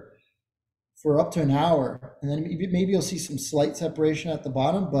for up to an hour, and then maybe you'll see some slight separation at the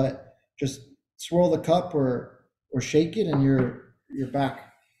bottom, but just swirl the cup or shake it and you're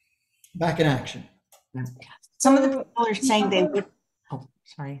back in action. Some of the people are saying they would, oh,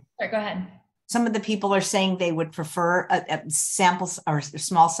 sorry. Go ahead. Some of the people are saying they would prefer samples or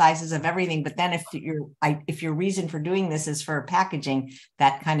small sizes of everything, but then if your reason for doing this is for packaging,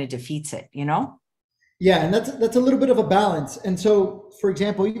 that kind of defeats it, you know? Yeah, and that's a little bit of a balance. And so, for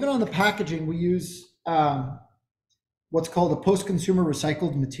example, even on the packaging, we use what's called a post-consumer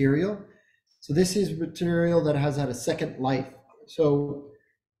recycled material. So this is material that has had a second life. So,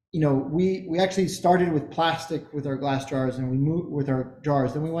 we actually started with plastic with our glass jars, and we moved with our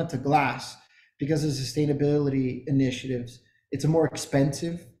jars. Then we went to glass because of sustainability initiatives. It's a more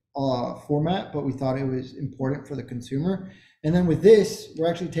expensive format, but we thought it was important for the consumer. And then with this, we're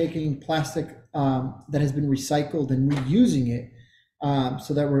actually taking plastic that has been recycled and reusing it,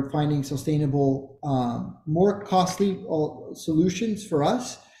 so that we're finding sustainable, more costly solutions for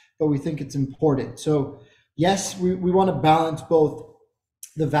us, but we think it's important. So yes, we want to balance both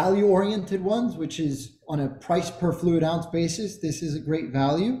the value-oriented ones, which is on a price per fluid ounce basis. This is a great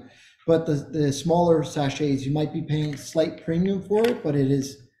value, but the smaller sachets, you might be paying a slight premium for it, but it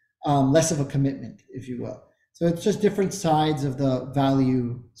is less of a commitment, if you will. So it's just different sides of the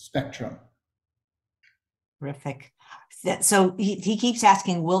value spectrum. Terrific. So he keeps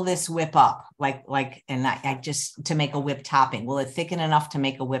asking, will this whip up? And I just to make a whipped topping. Will it thicken enough to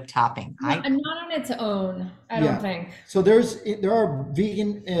make a whipped topping? Not on its own, I don't think. So there are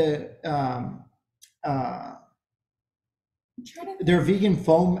vegan there are vegan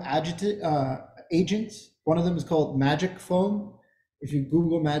foam agents. One of them is called Magic Foam. If you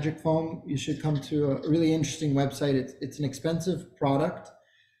Google Magic Foam, you should come to a really interesting website. It's an expensive product,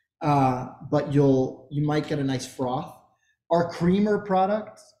 but you might get a nice froth. Our creamer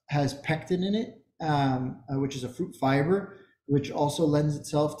product has pectin in it, which is a fruit fiber, which also lends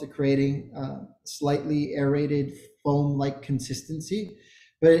itself to creating slightly aerated foam-like consistency.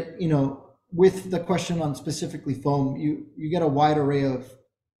 But with the question on specifically foam, you get a wide array of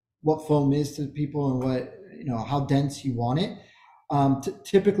what foam is to people and what how dense you want it.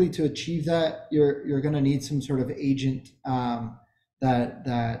 Typically, to achieve that, you're going to need some sort of agent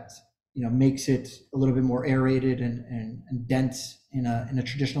that makes it a little bit more aerated and dense in a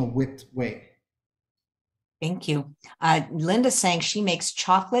traditional whipped way. Thank you. Linda's saying she makes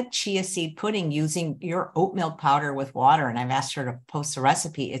chocolate chia seed pudding using your oat milk powder with water, and I've asked her to post a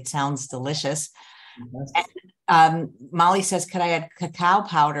recipe. It sounds delicious. And, Molly says, could I add cacao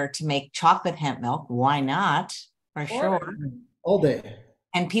powder to make chocolate hemp milk? Why not? For sure. All day.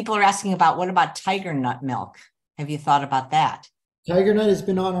 And people are asking about, what about tiger nut milk? Have you thought about that? Tiger nut has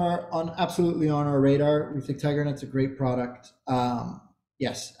been absolutely on our radar. We think tiger nut's a great product.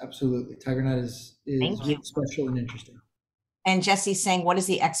 Yes, absolutely. Tiger nut is special and interesting. And Jesse's saying, what is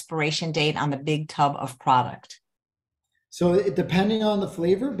the expiration date on the big tub of product? So depending on the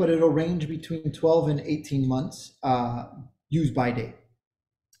flavor, but it'll range between 12 and 18 months use by date.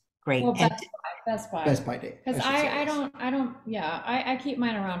 Great. Well, Best by date. Because I keep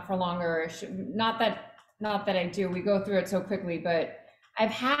mine around for longer. Not that I do. We go through it so quickly, but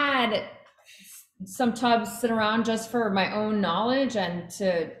I've had some tubs sit around just for my own knowledge and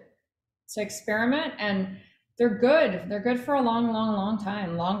to experiment, and they're good. They're good for a long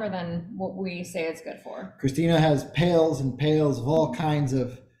time, longer than what we say it's good for. Christina has pails and pails of all kinds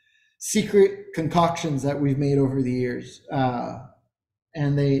of secret concoctions that we've made over the years.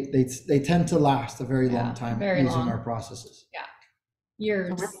 And they tend to last a very long time using our processes. Yeah,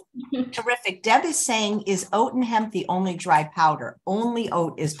 years. Terrific. Deb is saying, is oat and hemp the only dry powder? Only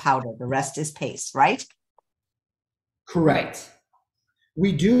oat is powder. The rest is paste, right? Correct. Right.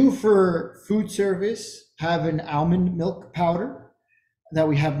 We do, for food service, have an almond milk powder that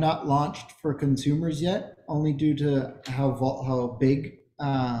we have not launched for consumers yet, only due to how big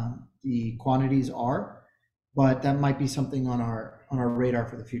the quantities are. But that might be something on our radar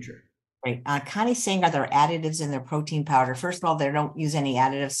for the future. Great. Connie's saying, are there additives in their protein powder? First of all, they don't use any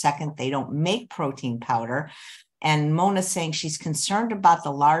additives. Second, they don't make protein powder. And Mona's saying she's concerned about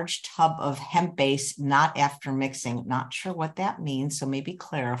the large tub of hemp base, not after mixing. Not sure what that means, so maybe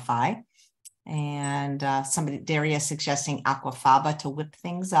clarify. And somebody, Daria, suggesting aquafaba to whip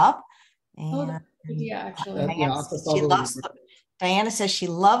things up. Oh, And that's a good idea, actually. Diana says she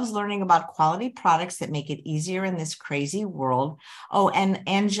loves learning about quality products that make it easier in this crazy world. Oh, and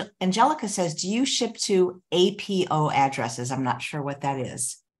Angelica says, do you ship to APO addresses? I'm not sure what that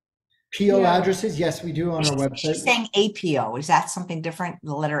is. PO addresses, yes, we do on our website. She's saying APO. Is that something different?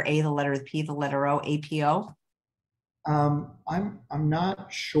 The letter A, the letter P, the letter O, APO? I'm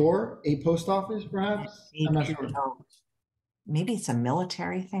not sure. A post office, perhaps? APO. I'm not sure. Maybe it's a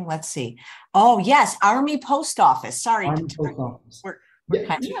military thing. Let's see. Oh, yes. Army Post Office. Sorry. Army Post Office.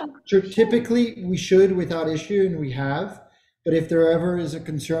 Sure. Typically, we should without issue, and we have. But if there ever is a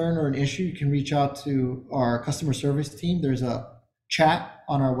concern or an issue, you can reach out to our customer service team. There's a chat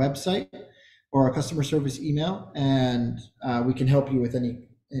on our website or our customer service email, and we can help you with any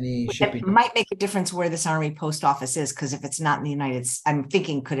shipping. It might make a difference where this Army Post Office is, because if it's not in the United States, I'm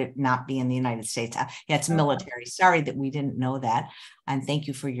thinking, could it not be in the United States? Yeah, it's military. Sorry that we didn't know that. And thank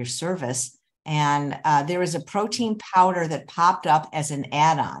you for your service. And there is a protein powder that popped up as an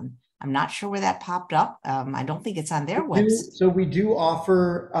add-on. I'm not sure where that popped up. I don't think it's on their website. So we do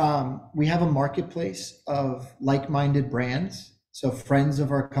offer, we have a marketplace of like-minded brands, so friends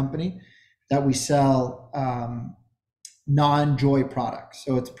of our company, that we sell non-JOI products.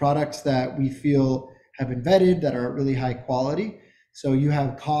 So it's products that we feel have been vetted, that are really high quality. So you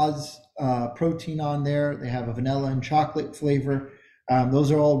have cause protein on there. They have a vanilla and chocolate flavor.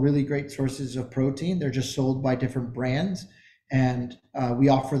 Those are all really great sources of protein. They're just sold by different brands. And we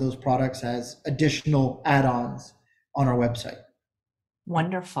offer those products as additional add-ons on our website.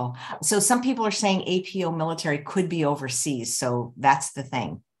 Wonderful. So some people are saying APO military could be overseas. So that's the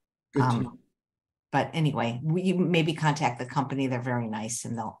thing. But anyway, you maybe contact the company. They're very nice,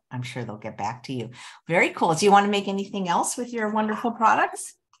 and I'm sure they'll get back to you. Very cool. Do you want to make anything else with your wonderful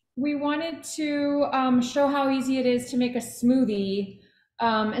products? We wanted to show how easy it is to make a smoothie,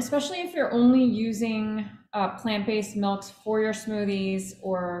 especially if you're only using plant-based milks for your smoothies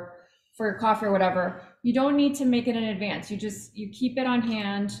or for your coffee or whatever. You don't need to make it in advance. You keep it on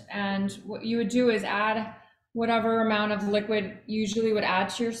hand, and what you would do is add whatever amount of liquid you usually would add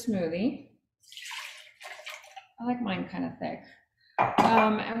to your smoothie. I like mine kind of thick.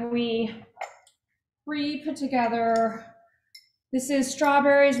 And we put together, this is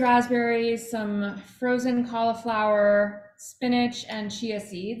strawberries, raspberries, some frozen cauliflower, spinach, and chia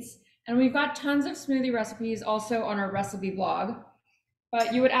seeds. And we've got tons of smoothie recipes also on our recipe blog.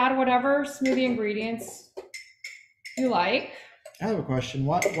 But you would add whatever smoothie ingredients you like. I have a question.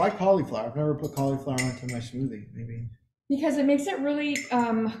 Why cauliflower? I've never put cauliflower into my smoothie, maybe. Because it makes it really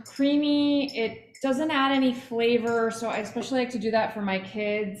creamy. It doesn't add any flavor, so I especially like to do that for my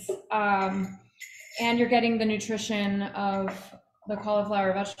kids. And you're getting the nutrition of the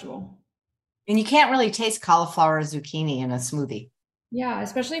cauliflower vegetable. And you can't really taste cauliflower or zucchini in a smoothie. Yeah,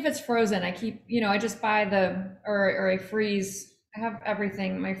 especially if it's frozen. I keep, I just buy or I freeze. I have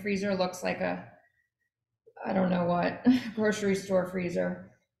everything. My freezer looks like I don't know what, grocery store freezer.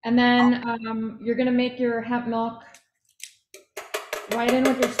 And then you're gonna make your hemp milk right in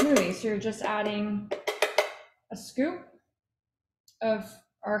with your smoothie. So you're just adding a scoop of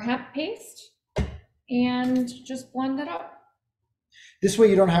our hemp paste and just blend it up. This way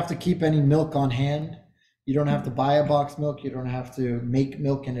you don't have to keep any milk on hand. You don't have to buy a box milk. You don't have to make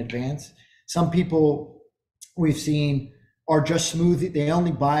milk in advance. Some people we've seen are just smoothie. They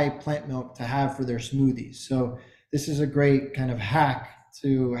only buy plant milk to have for their smoothies. So this is a great kind of hack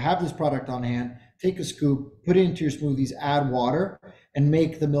to have this product on hand, take a scoop, put it into your smoothies, add water, and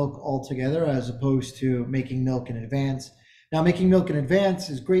make the milk all together, as opposed to making milk in advance. Now, making milk in advance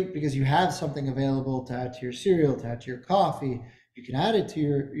is great because you have something available to add to your cereal, to add to your coffee. You can add it to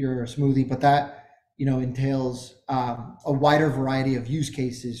your smoothie, but that entails a wider variety of use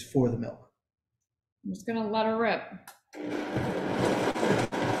cases for the milk. I'm just gonna let her rip.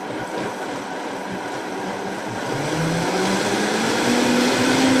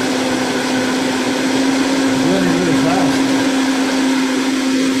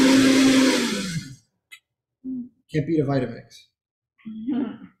 Can't beat a Vitamix.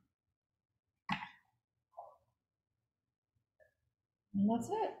 And that's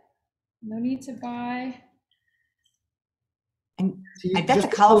it. No need to buy. And I bet the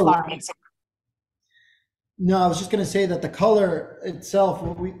cauliflower makes it. No, I was just going to say that the color itself,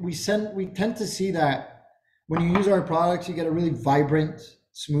 we tend to see that when you use our products, you get a really vibrant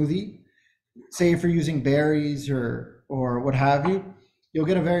smoothie. Say if you're using berries or what have you, you'll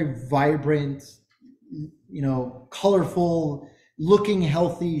get a very vibrant, colorful looking,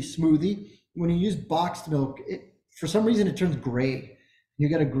 healthy smoothie. When you use boxed milk, for some reason it turns gray. You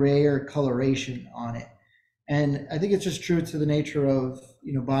get a grayer coloration on it. And I think it's just true to the nature of,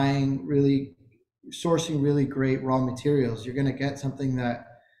 sourcing really great raw materials. You're going to get something that,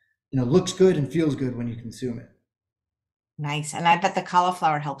 looks good and feels good when you consume it. Nice. And I bet the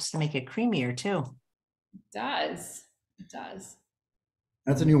cauliflower helps to make it creamier too. It does. It does.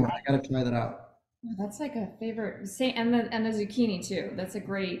 That's a new one. I got to try that out. That's like a favorite. And the zucchini too. That's a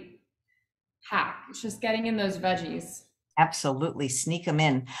great hack. It's just getting in those veggies. Absolutely. Sneak them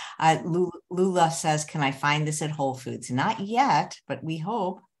in. Lula says, can I find this at Whole Foods? Not yet, but we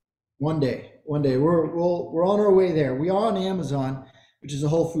hope. One day. We're on our way there. We are on Amazon, which is a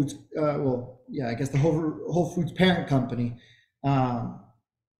Whole Foods, I guess the Whole Foods parent company. But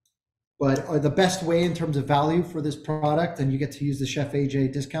the best way in terms of value for this product, and you get to use the Chef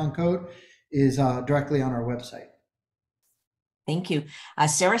AJ discount code, is directly on our website. Thank you.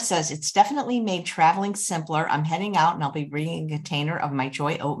 Sarah says, it's definitely made traveling simpler. I'm heading out and I'll be bringing a container of my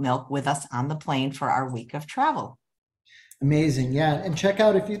JOI oat milk with us on the plane for our week of travel. Amazing. Yeah. And check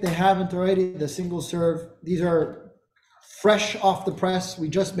out, if they haven't already, the single serve. These are fresh off the press. We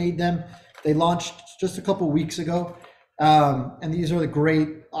just made them. They launched just a couple weeks ago. And these are the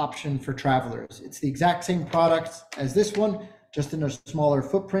great option for travelers. It's the exact same product as this one, just in a smaller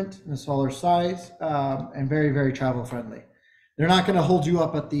footprint and a smaller size, and very, very travel friendly. They're not going to hold you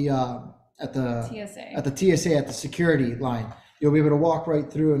up at the TSA, at the security line. You'll be able to walk right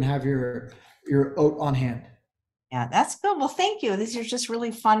through and have your oat on hand. Yeah, that's good. Well, thank you. These are just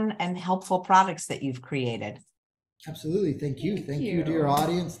really fun and helpful products that you've created. Absolutely. Thank you. Thank you to your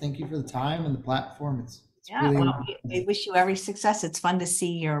audience. Thank you for the time and the platform. It's really we wish you every success. It's fun to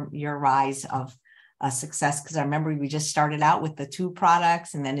see your rise of success, because I remember we just started out with the 2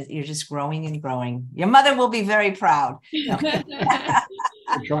 products and then you're just growing and growing. Your mother will be very proud. We're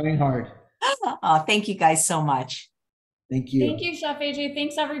trying hard. Oh, thank you guys so much. Thank you. Thank you, Chef AJ.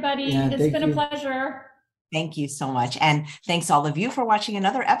 Thanks, everybody. Yeah, it's been a pleasure. Thank you so much. And thanks all of you for watching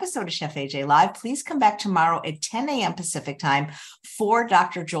another episode of Chef AJ Live. Please come back tomorrow at 10 a.m. Pacific time for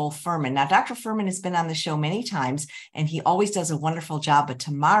Dr. Joel Furman. Now, Dr. Furman has been on the show many times and he always does a wonderful job, but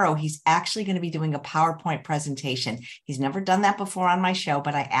tomorrow he's actually going to be doing a PowerPoint presentation. He's never done that before on my show,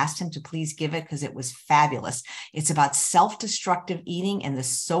 but I asked him to please give it because it was fabulous. It's about self-destructive eating and the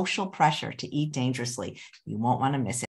social pressure to eat dangerously. You won't want to miss it.